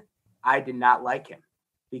then I did not like him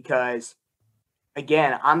because,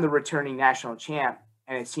 again, I'm the returning national champ,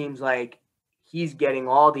 and it seems like he's getting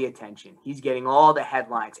all the attention. He's getting all the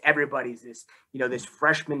headlines. Everybody's this, you know, this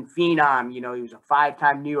freshman phenom. You know, he was a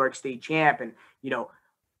 5-time New York State champ, and, you know,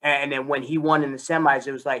 and then when he won in the semis,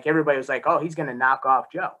 it was like everybody was like, oh, he's going to knock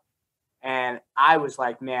off Joe. And I was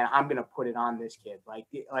like, man, I'm going to put it on this kid. Like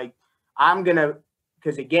I'm going to,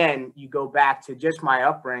 because again, you go back to just my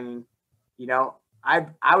upbringing, you know,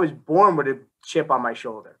 I was born with a chip on my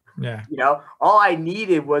shoulder. Yeah. You know, all I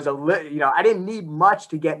needed was you know, I didn't need much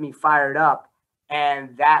to get me fired up.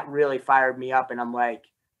 And that really fired me up. And I'm like,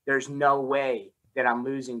 there's no way that I'm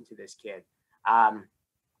losing to this kid.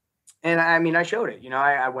 And I mean, I showed it, you know,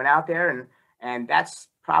 I went out there and that's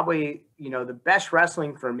probably, you know, the best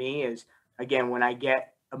wrestling for me is, again, when I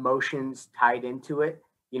get emotions tied into it,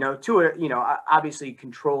 you know, obviously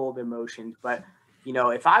controlled emotions, but, you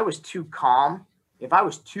know, if I was too calm,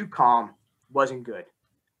 wasn't good.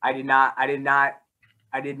 I did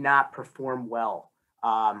not perform well.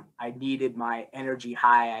 I needed my energy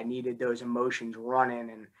high. I needed those emotions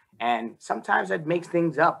running, and sometimes I'd make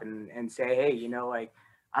things up and say, hey, you know, like,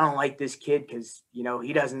 I don't like this kid because, you know,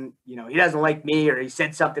 he doesn't like me, or he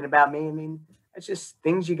said something about me. I mean, it's just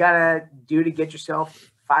things you gotta do to get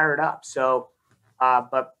yourself fired up. So,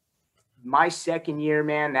 but my second year,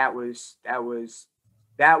 man, that was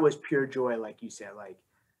pure joy, like you said. Like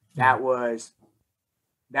that was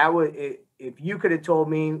it. If you could have told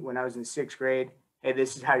me when I was in 6th grade, hey,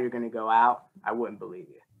 this is how you're going to go out, I wouldn't believe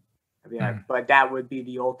you. I'd be like, but that would be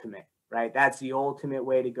the ultimate, right? That's the ultimate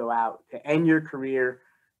way to go out, to end your career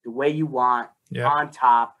the way you want, on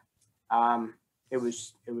top. It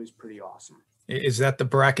was pretty awesome. Is that the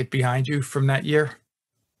bracket behind you from that year?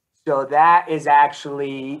 So that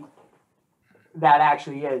actually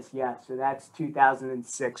is, yeah. So that's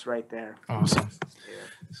 2006 right there. Awesome.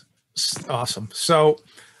 Awesome. So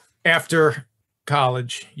after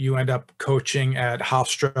college, you end up coaching at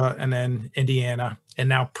Hofstra and then Indiana and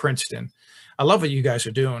now Princeton. I love what you guys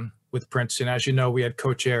are doing with Princeton. As you know, we had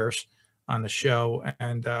Coach Ayers on the show,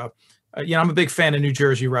 and you know, I'm a big fan of New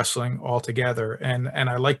Jersey wrestling altogether, and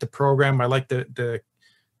I like the program. I like the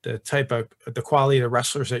type of the quality of the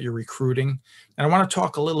wrestlers that you're recruiting, and I want to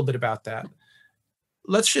talk a little bit about that.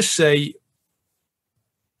 Let's just say,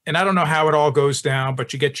 and I don't know how it all goes down,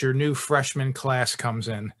 but you get your new freshman class comes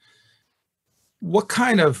in. What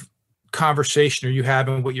kind of conversation are you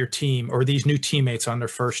having with your team or these new teammates on their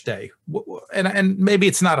first day? And maybe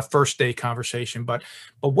it's not a first day conversation, but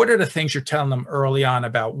what are the things you're telling them early on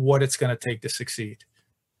about what it's going to take to succeed?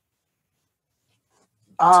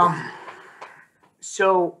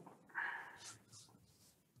 So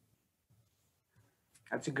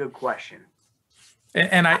that's a good question.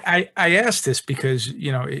 And I asked this because,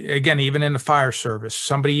 you know, again, even in the fire service,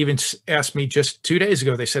 somebody even asked me just 2 days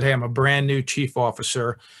ago, they said, hey, I'm a brand new chief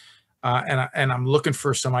officer. And I'm looking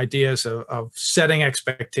for some ideas of setting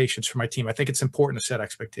expectations for my team. I think it's important to set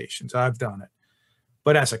expectations. I've done it.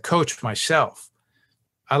 But as a coach myself,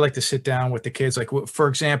 I like to sit down with the kids. Like, for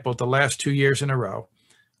example, the last 2 years in a row,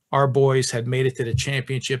 our boys had made it to the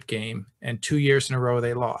championship game, and 2 years in a row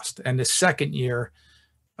they lost. And the second year,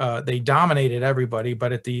 they dominated everybody,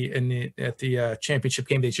 but at the championship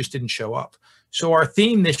game, they just didn't show up. So our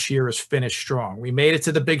theme this year is finish strong. We made it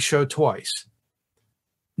to the big show twice.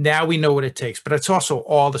 Now we know what it takes, but it's also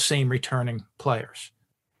all the same returning players.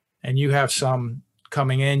 And you have some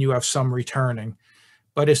coming in, you have some returning.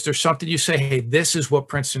 But is there something you say, hey, this is what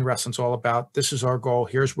Princeton Wrestling's all about. This is our goal.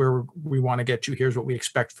 Here's where we want to get you. Here's what we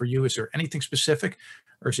expect for you. Is there anything specific,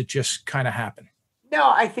 or is it just kind of happen? No,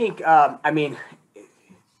 I think, I mean,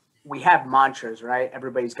 we have mantras, right?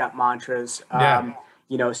 Everybody's got mantras.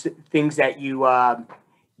 You know, things that you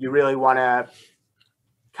really want to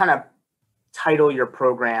kind of title your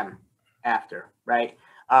program after, right?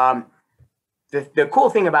 The cool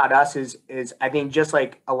thing about us is I think just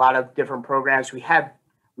like a lot of different programs, we have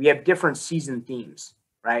different season themes,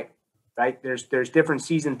 right? Right? There's different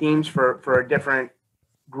season themes for a different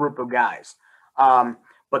group of guys.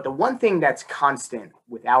 But the one thing that's constant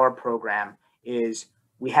with our program is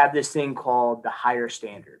we have this thing called the Higher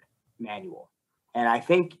Standard Manual. And I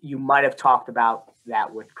think you might have talked about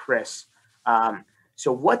that with Chris.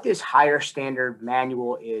 So what this Higher Standard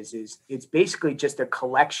Manual is it's basically just a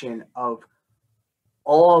collection of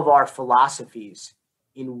all of our philosophies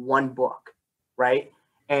in one book, right?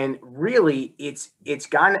 And really it's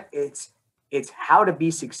how to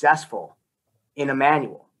be successful in a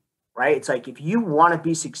manual, right? It's like, if you want to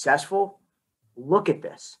be successful, look at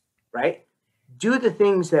this, right? Do the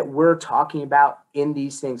things that we're talking about in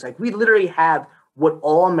these things. Like, we literally have what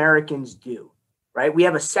all Americans do, right? We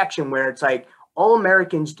have a section where it's like, all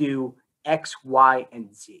Americans do X, Y,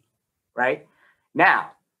 and Z, right?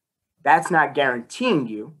 Now, that's not guaranteeing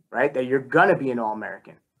you, right, that you're going to be an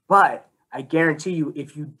All-American. But I guarantee you,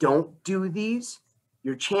 if you don't do these,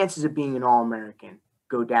 your chances of being an All-American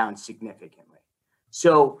go down significantly.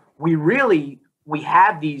 So we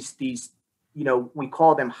have these, we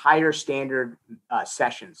call them higher standard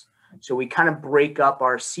sessions. So we kind of break up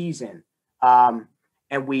our season, and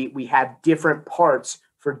we have different parts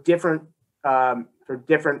for different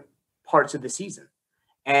parts of the season.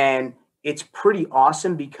 And it's pretty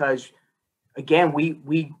awesome because, again, we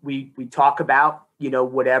talk about,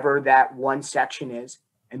 whatever that one section is,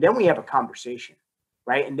 and then we have a conversation,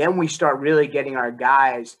 right? And then we start really getting our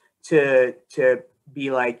guys to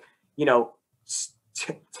be like,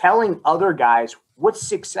 telling other guys what's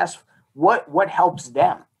success, what helps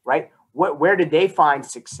them, right? Where did they find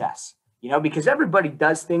success? Because everybody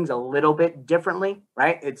does things a little bit differently,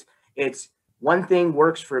 right? It's one thing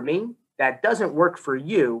works for me that doesn't work for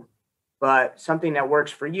you, but something that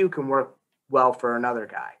works for you can work well for another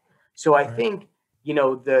guy. So I think,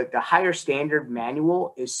 the Higher Standard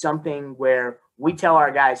Manual is something where we tell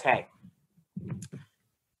our guys, hey,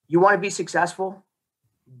 you want to be successful?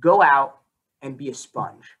 Go out and be a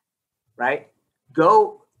sponge, right?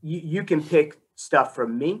 You can pick stuff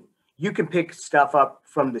from me. You can pick stuff up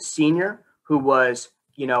from the senior who was,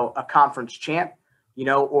 a conference champ,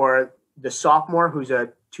 or the sophomore who's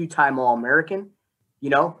a 2-time All-American.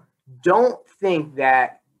 Don't think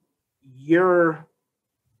that you're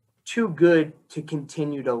too good to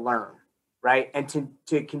continue to learn, right? And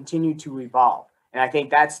to continue to evolve. And I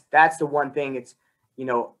think that's the one thing it's,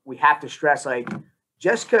 we have to stress, like,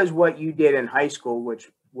 just because what you did in high school, which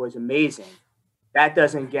was amazing, that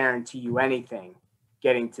doesn't guarantee you anything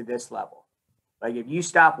getting to this level. Like, if you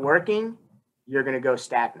stop working, you're going to go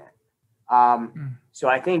stagnant. So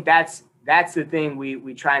I think that's the thing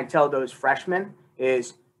we try and tell those freshmen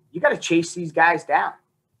is, you got to chase these guys down.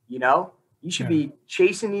 You should be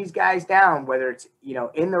chasing these guys down, whether it's,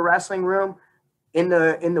 in the wrestling room, in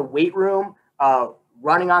the weight room,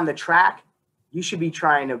 running on the track. You should be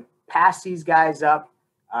trying to pass these guys up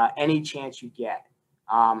any chance you get.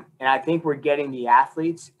 And I think we're getting the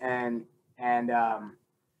athletes and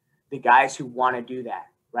the guys who want to do that,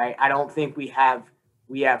 right? I don't think we have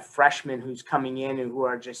freshmen who's coming in and who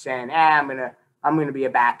are just saying, I'm gonna be a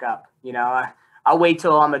backup. I'll wait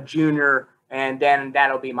till I'm a junior and then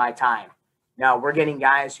that'll be my time. No, we're getting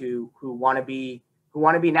guys who want to be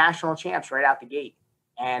national champs right out the gate.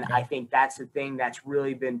 And I think that's the thing that's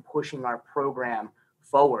really been pushing our program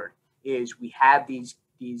forward is we have these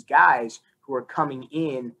guys who are coming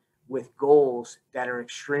in with goals that are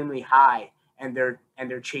extremely high and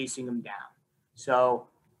they're chasing them down. So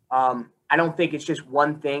I don't think it's just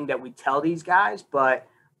one thing that we tell these guys, but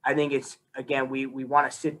I think it's, again, we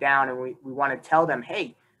want to sit down and we want to tell them,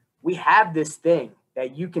 hey, we have this thing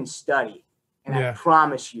that you can study. And I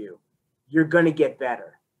promise you're going to get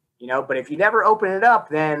better, but if you never open it up,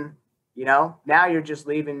 then, now you're just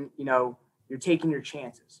leaving, you're taking your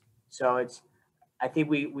chances. So I think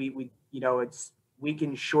we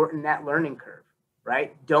can shorten that learning curve,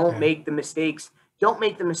 right? Don't make the mistakes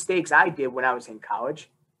I did when I was in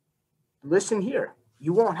college. Listen here.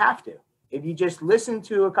 You won't have to. If you just listen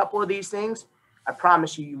to a couple of these things, I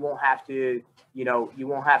promise you won't have to, you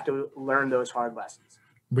won't have to learn those hard lessons.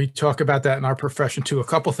 We talk about that in our profession too. A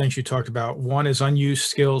couple things you talked about. One is unused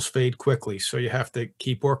skills fade quickly, so you have to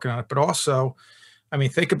keep working on it. But also,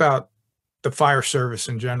 think about the fire service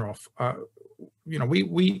in general.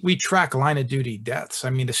 We track line of duty deaths.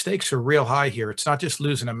 The stakes are real high here. It's not just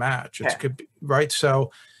losing a match. It's could be, right. So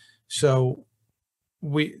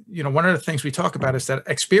we, one of the things we talk about is that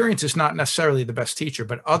experience is not necessarily the best teacher,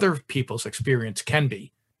 but other people's experience can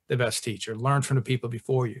be the best teacher. Learn from the people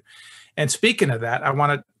before you. And speaking of that, I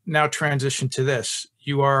want to now transition to this.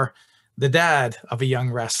 You are the dad of a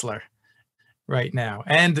young wrestler right now.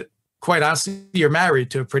 And quite honestly, you're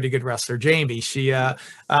married to a pretty good wrestler, Jamie. She,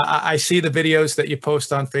 I see the videos that you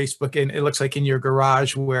post on Facebook, and it looks like in your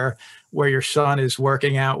garage where your son is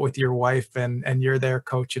working out with your wife, and you're there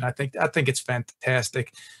coaching. I think it's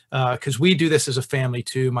fantastic, because we do this as a family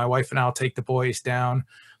too. My wife and I'll take the boys down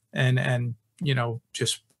and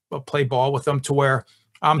just play ball with them, to where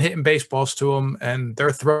I'm hitting baseballs to them and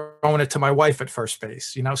they're throwing it to my wife at first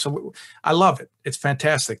base. So I love it. It's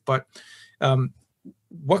fantastic. But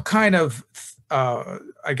what kind of,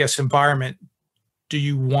 I guess, environment do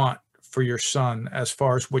you want for your son as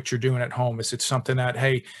far as what you're doing at home? Is it something that,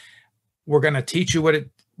 hey, we're going to teach you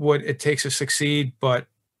what it takes to succeed, but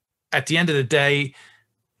at the end of the day,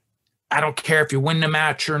 I don't care if you win the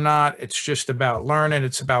match or not. It's just about learning.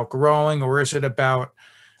 It's about growing. Or is it about,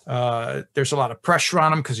 there's a lot of pressure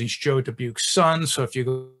on him because he's Joe Dubuque's son. So if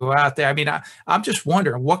you go out there, I mean, I'm just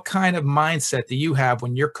wondering, what kind of mindset do you have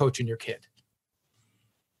when you're coaching your kid?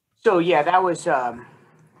 So yeah, that was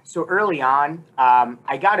so early on.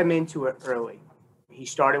 I got him into it early. He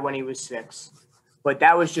started when he was 6, but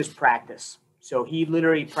that was just practice. So he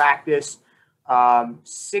literally practiced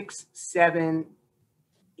 6, 7,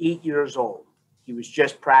 8 years old. He was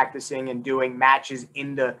just practicing and doing matches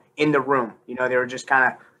in the room. They were just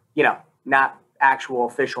kind of, not actual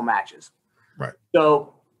official matches. Right.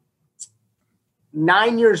 So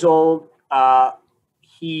 9 years old,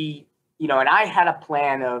 he. And I had a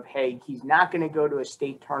plan of, hey, he's not going to go to a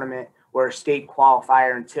state tournament or a state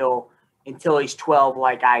qualifier until he's 12,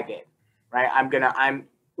 like I did, right? I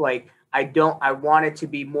want it to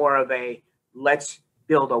be more of a, let's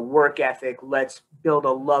build a work ethic. Let's build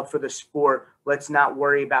a love for the sport. Let's not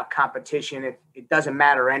worry about competition. It doesn't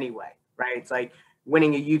matter anyway, right? It's like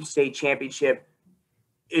winning a youth state championship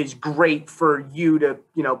is great for you to,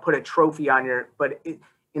 put a trophy on but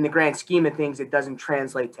in the grand scheme of things, it doesn't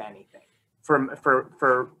translate to anything. From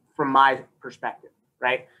my perspective,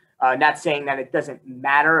 right? Not saying that it doesn't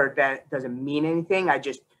matter or that it doesn't mean anything.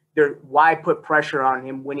 Why put pressure on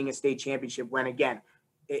him winning a state championship when, again,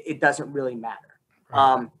 it doesn't really matter.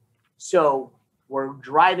 Right. So we're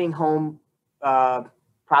driving home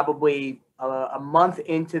probably a month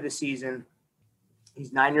into the season.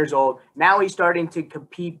 He's 9 years old. Now he's starting to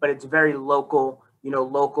compete, but it's very local,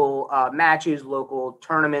 local matches, local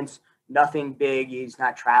tournaments. Nothing big. He's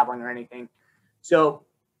not traveling or anything. So,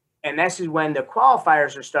 and this is when the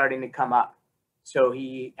qualifiers are starting to come up. So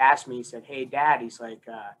he asked me, he said, hey, Dad, he's like,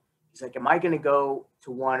 am I going to go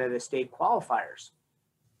to one of the state qualifiers?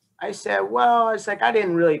 I said, well, I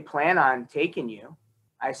didn't really plan on taking you.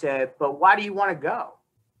 I said, but why do you want to go?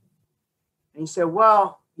 And he said,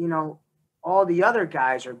 well, all the other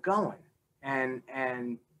guys are going. And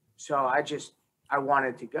so I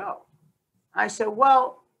wanted to go. I said,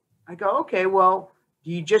 okay, well,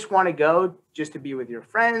 do you just want to go just to be with your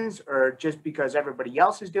friends, or just because everybody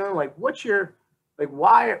else is doing? What's your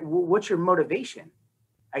motivation?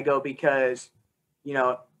 I go, because,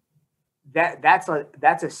 that's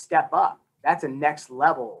a step up. That's a next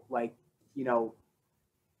level.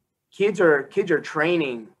 Kids are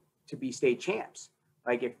training to be state champs.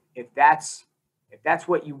 If that's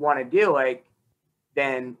what you want to do,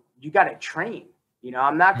 then you got to train.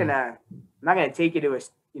 I'm not gonna take you to a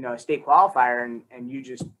state qualifier and you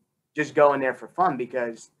just go in there for fun,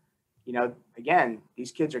 because, again,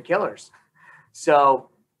 these kids are killers. So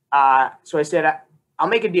I said, I'll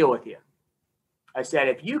make a deal with you. I said,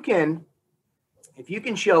 if you can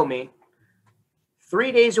show me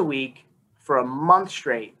 3 days a week for a month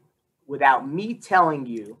straight without me telling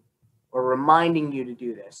you or reminding you to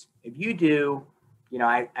do this, if you do,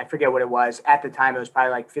 I forget what it was at the time, it was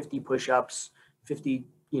probably 50 push-ups, 50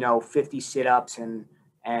 sit-ups and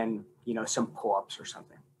some pull-ups or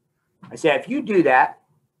something. I said, if you do that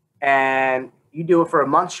and you do it for a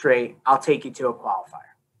month straight, I'll take you to a qualifier.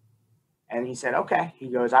 And he said, okay. He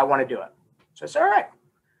goes, I want to do it. So I said, all right.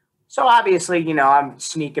 So obviously, I'm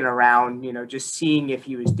sneaking around, just seeing if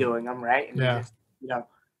he was doing them, right? And yeah. Just,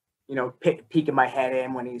 peeking my head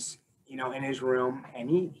in when he's, in his room, and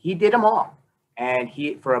he did them all. And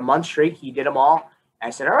for a month straight, he did them all. And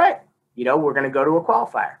I said, all right, we're going to go to a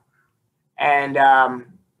qualifier. And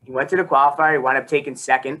he went to the qualifier. He wound up taking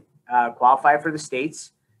second, qualified for the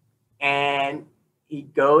states. And he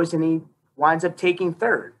goes and he winds up taking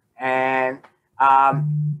third, and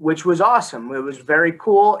which was awesome. It was very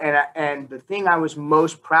cool. And the thing I was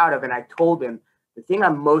most proud of, and I told him, the thing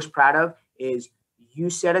I'm most proud of is you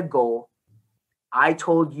set a goal. I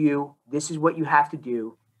told you, this is what you have to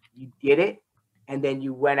do. You did it, and then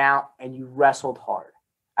you went out and you wrestled hard.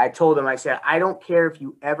 I told him, I said, I don't care if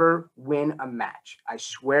you ever win a match. I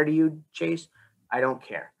swear to you, Chase, I don't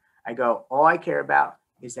care. I go, all I care about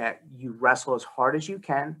is that you wrestle as hard as you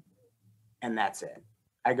can, and that's it.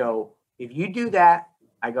 I go, if you do that,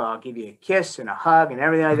 I go, I'll give you a kiss and a hug and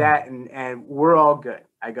everything like that, and we're all good.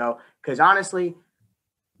 I go, because honestly,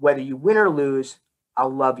 whether you win or lose,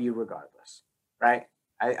 I'll love you regardless, right?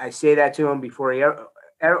 I say that to him before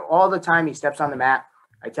all the time he steps on the mat.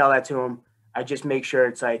 I tell that to him. I just make sure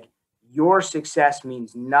it's like, your success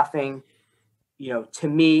means nothing, to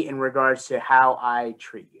me in regards to how I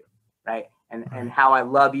treat you, right? And how I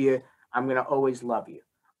love you. I'm going to always love you.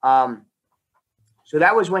 So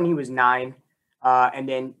that was when he was 9. And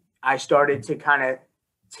then I started to kind of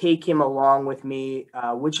take him along with me,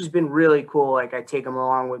 which has been really cool. Like, I take him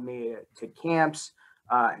along with me to camps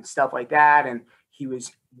and stuff like that. And he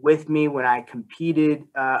was with me when I competed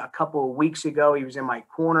a couple of weeks ago. He was in my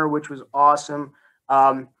corner, which was awesome.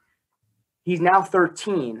 He's now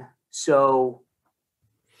 13. So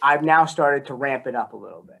I've now started to ramp it up a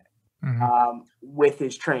little bit with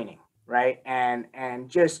his training. Right. And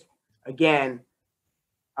just, again,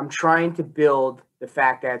 I'm trying to build the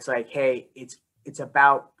fact that it's like, hey, it's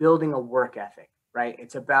about building a work ethic, right?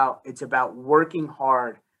 It's about working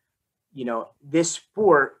hard. This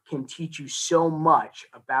sport can teach you so much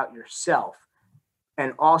about yourself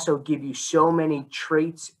and also give you so many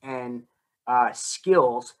traits and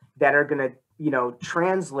skills that are going to,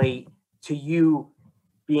 translate to you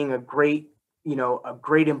being a great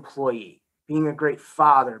employee, being a great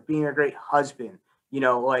father, being a great husband.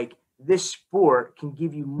 Like, this sport can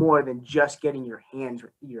give you more than just getting your hand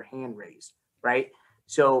raised, right?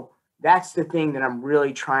 So that's the thing that I'm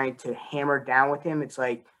really trying to hammer down with him. It's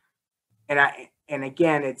like, I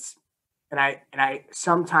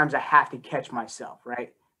sometimes I have to catch myself,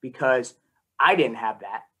 right? Because I didn't have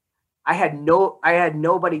that. I had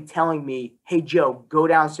nobody telling me, hey, Joe, go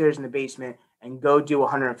downstairs in the basement and go do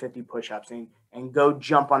 150 push-ups and go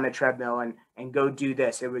jump on the treadmill and go do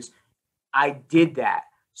this. I did that.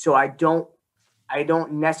 So I don't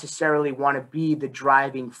necessarily want to be the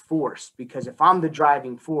driving force, because if I'm the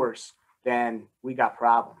driving force, then we got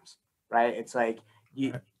problems, right? It's like,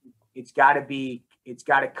 it's got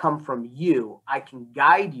to come from you. I can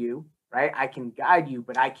guide you, right? I can guide you,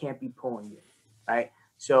 but I can't be pulling you, right?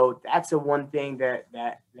 So that's the one thing that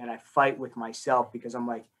I fight with myself, because I'm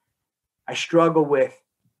like, I struggle with,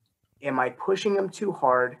 am I pushing him too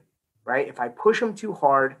hard, right? If I push him too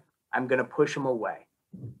hard, I'm going to push him away.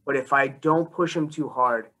 But if I don't push him too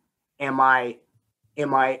hard, am I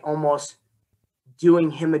almost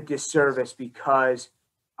doing him a disservice, because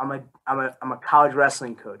I'm a college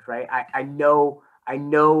wrestling coach, right? I know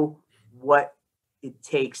what it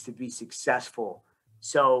takes to be successful.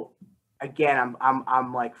 So again,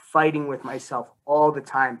 I'm like fighting with myself all the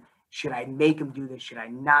time. Should I make him do this? Should I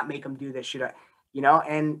not make him do this? Should I,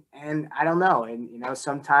 and I don't know. And,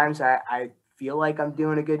 sometimes I feel like I'm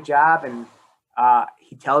doing a good job, and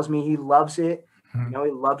he tells me he loves it. He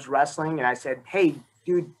loves wrestling. And I said, hey,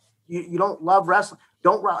 dude, you don't love wrestling.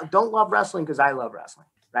 Don't love wrestling because I love wrestling,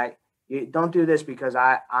 right? You don't do this because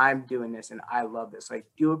I'm doing this and I love this. Like,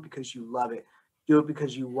 do it because you love it. Do it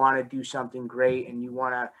because you want to do something great, and you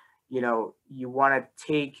want to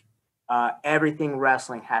take everything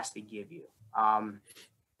wrestling has to give you.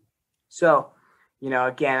 So,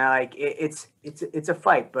 again, like it's a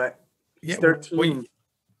fight, but he's 13.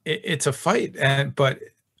 It's a fight, but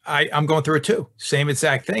I'm going through it too. Same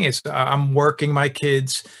exact thing. It's I'm working my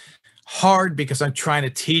kids hard because I'm trying to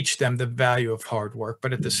teach them the value of hard work.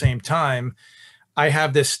 But at the same time, I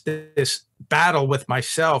have this battle with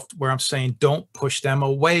myself where I'm saying, don't push them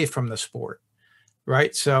away from the sport.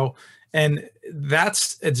 Right. So, and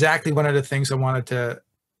that's exactly one of the things I wanted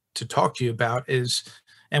to talk to you about is,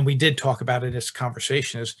 and we did talk about it in this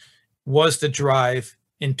conversation, was the drive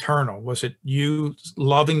internal? Was it you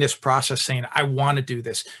loving this process, saying, I want to do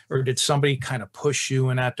this? Or did somebody kind of push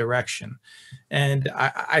you in that direction? And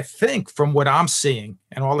I think from what I'm seeing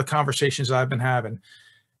and all the conversations I've been having,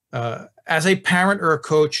 as a parent or a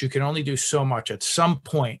coach, you can only do so much. At some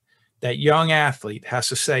point, that young athlete has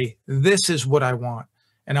to say, this is what I want,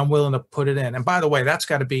 and I'm willing to put it in. And by the way, that's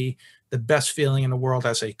got to be the best feeling in the world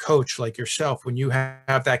as a coach like yourself, when you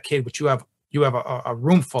have that kid, which you have a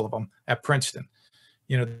room full of them at Princeton.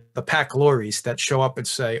 The Pat Glories that show up and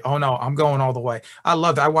say, oh no, I'm going all the way. I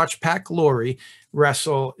watched Pat Glory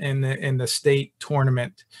wrestle in the state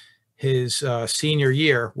tournament his senior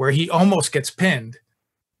year, where he almost gets pinned.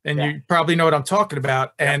 And you probably know what I'm talking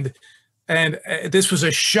about. Yeah. And this was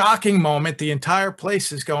a shocking moment. The entire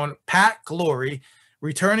place is going, Pat Glory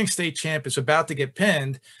returning state champ is about to get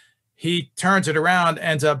pinned. He turns it around,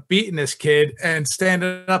 ends up beating this kid and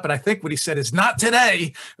standing up. And I think what he said is not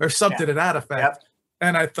today or something to that effect. Yep.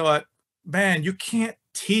 And I thought, man, you can't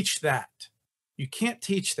teach that. You can't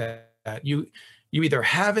teach that. You either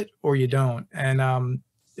have it or you don't. And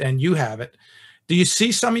you have it. Do you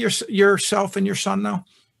see some of yourself in your son now?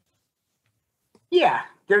 Yeah,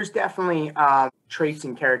 there's definitely traits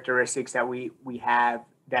and characteristics that we have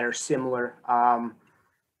that are similar.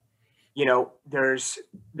 You know, there's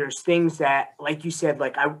things that, like you said,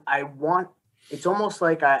 like I want, it's almost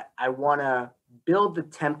like I want to build the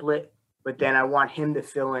template, but then I want him to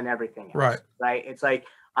fill in everything else, right? It's like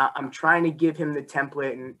I'm trying to give him the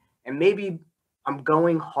template, and maybe I'm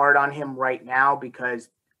going hard on him right now because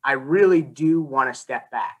I really do want to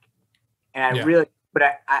step back, and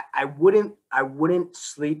I wouldn't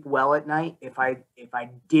sleep well at night if I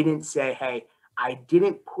didn't say, hey, I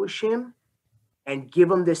didn't push him and give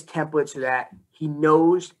him this template so that he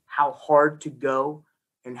knows how hard to go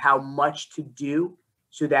and how much to do,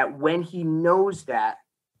 so that when he knows that,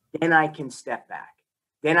 then I can step back.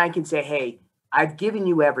 Then I can say, hey, I've given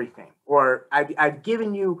you everything, or I've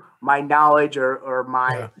given you my knowledge or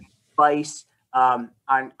my advice on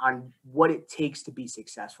what it takes to be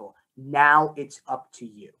successful. Now it's up to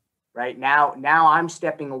you, right? Now I'm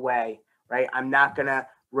stepping away, right? I'm not going to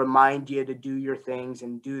remind you to do your things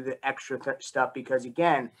and do the extra stuff, because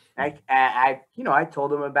again, I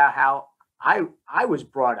told him about how I was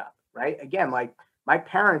brought up, right? Again, like my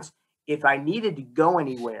parents, if I needed to go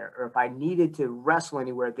anywhere or if I needed to wrestle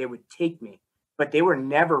anywhere, they would take me, but they were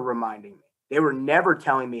never reminding me. They were never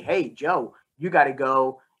telling me, hey, Joe, you got to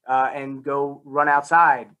go and go run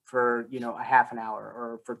outside for, a half an hour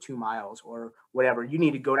or for 2 miles or whatever. You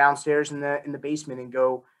need to go downstairs in the basement and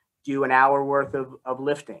go do an hour worth of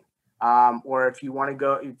lifting. Or if you want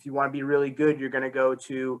to be really good, you're going to go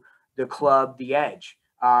to the club, The Edge.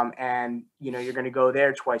 And you're going to go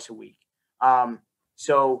there twice a week.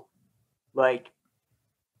 So like,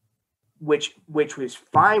 which was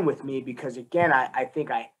fine with me, because again, I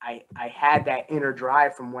think I had that inner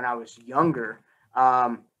drive from when I was younger.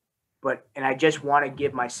 And I just want to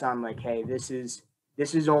give my son like, hey, this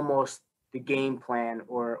is almost the game plan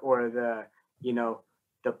or the,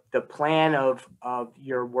 the plan of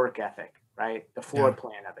your work ethic, right? The floor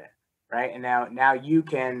plan of it. Right. And now you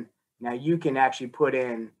can actually put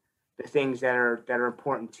in the things that are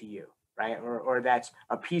important to you, right? Or that's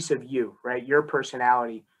a piece of you, right? Your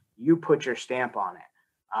personality, you put your stamp on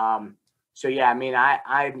it. So yeah, I mean,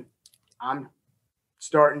 I'm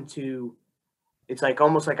starting to, it's like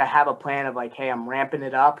almost like I have a plan of like, hey, I'm ramping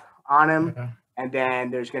it up on him. Yeah. And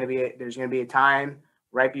then there's going to be a time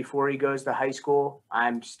right before he goes to high school,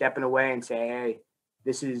 I'm stepping away and say, hey,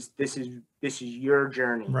 this is your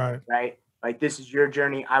journey, right? Like, this is your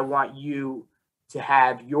journey. I want you to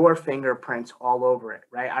have your fingerprints all over it,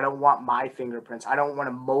 right? I don't want my fingerprints. I don't want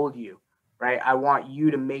to mold you, right? I want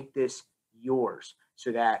you to make this yours,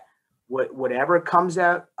 so that whatever comes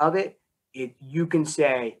out of it, you can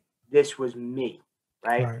say, this was me,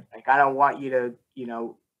 right? Like, I don't want you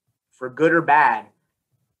to, for good or bad,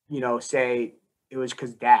 say it was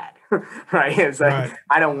because dad, right? It's like,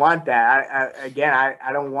 I don't want that.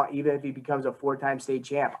 I don't want, even if he becomes a 4-time state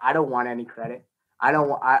champ, I don't want any credit.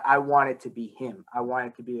 I want it to be him. I want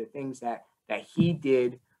it to be the things that he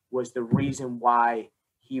did was the reason why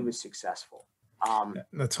he was successful.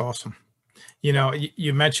 That's awesome.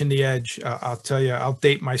 You mentioned The Edge. I'll tell you, I'll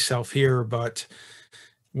date myself here, but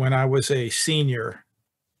when I was a senior,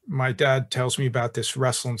 my dad tells me about this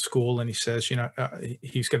wrestling school, and he says,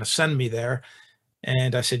 he's going to send me there.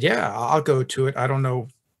 And I said, yeah, I'll go to it. I don't know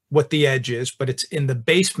what The Edge is, but it's in the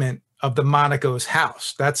basement of the Monaco's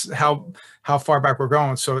house. That's how far back we're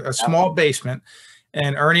going. So a small basement,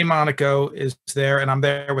 and Ernie Monaco is there, and I'm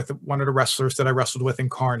there with one of the wrestlers that I wrestled with in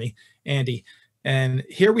Kearney, Andy. And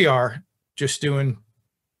here we are just doing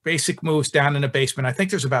basic moves down in the basement. I think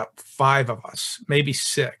there's about 5 of us, maybe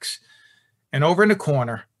 6. And over in the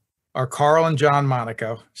corner are Carl and John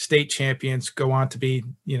Monaco, state champions, go on to be,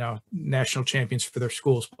 national champions for their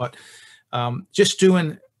schools. But just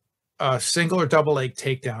doing a single or double leg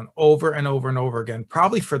takedown over and over and over again,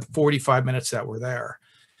 probably for the 45 minutes that we're there.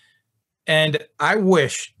 And I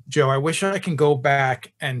wish, Joe, I can go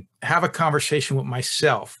back and have a conversation with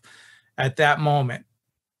myself at that moment,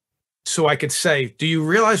 so I could say, do you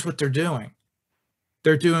realize what they're doing?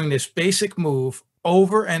 They're doing this basic move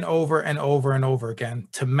over and over and over and over again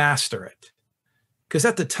to master it. Because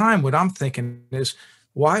at the time, what I'm thinking is,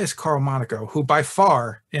 why is Carl Monaco, who by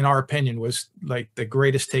far, in our opinion, was like the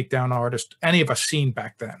greatest takedown artist any of us seen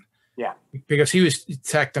back then? Yeah. Because he was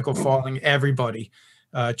technical falling everybody.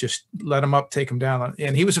 Just let him up, take him down.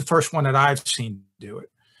 And he was the first one that I've seen do it.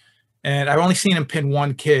 And I've only seen him pin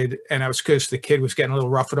one kid, and that was because the kid was getting a little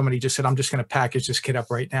rough with him, and he just said, "I'm just going to package this kid up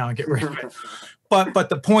right now and get rid of it." But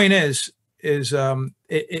the point is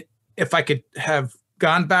if I could have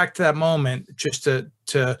gone back to that moment just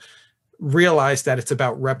to realize that it's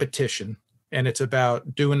about repetition and it's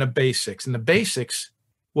about doing the basics, and the basics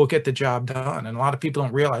will get the job done. And a lot of people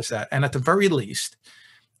don't realize that. And at the very least,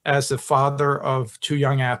 as the father of two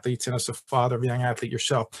young athletes and as the father of a young athlete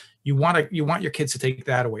yourself, you want your kids to take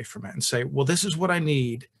that away from it and say, well, this is what I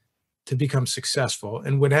need to become successful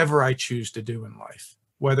in whatever I choose to do in life,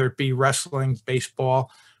 whether it be wrestling,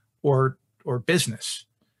 baseball, or business.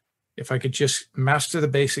 If I could just master the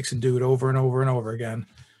basics and do it over and over and over again,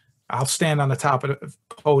 I'll stand on the top of the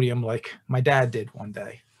podium like my dad did one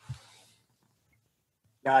day.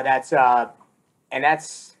 No, that's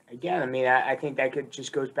again, I mean, I think that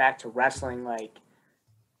just goes back to wrestling. Like,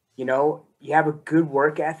 you know, you have a good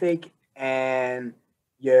work ethic and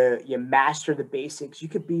you master the basics, you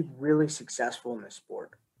could be really successful in this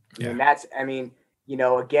sport. I mean, you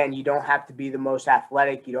know, again, you don't have to be the most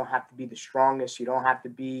athletic. You don't have to be the strongest. You don't have to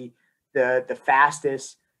be the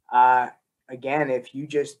fastest. Again, if you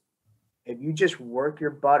just work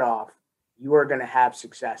your butt off, you are going to have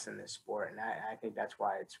success in this sport. And I think that's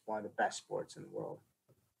why it's one of the best sports in the world.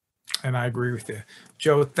 And I agree with you.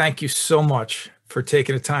 Joe, thank you so much for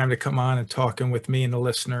taking the time to come on and talking with me and the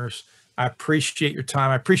listeners. I appreciate your time.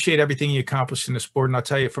 I appreciate everything you accomplished in the sport. And I'll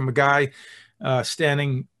tell you, from a guy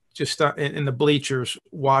standing just in the bleachers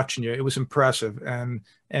watching you, it was impressive. And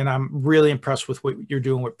I'm really impressed with what you're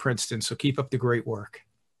doing with Princeton. So keep up the great work.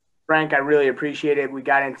 Frank, I really appreciate it. We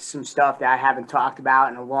got into some stuff that I haven't talked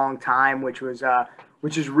about in a long time, which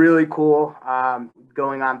is really cool.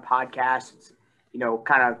 Going on podcasts, it's, you know,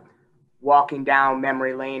 kind of walking down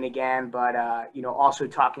memory lane again, but you know, also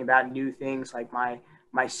talking about new things like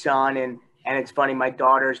my son, and it's funny, my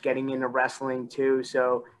daughter's getting into wrestling too.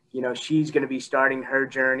 So, you know, she's going to be starting her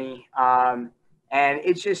journey. And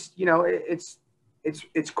it's just, you know,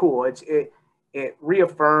 it's cool. It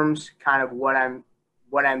reaffirms kind of what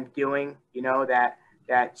I'm doing, you know,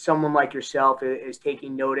 that someone like yourself is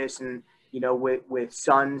taking notice, and, you know, with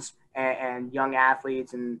sons and young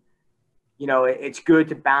athletes. And, you know, it's good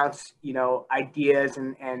to bounce, you know, ideas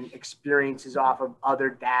and experiences off of other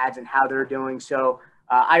dads and how they're doing. So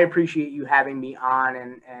I appreciate you having me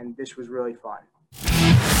on, and this was really fun.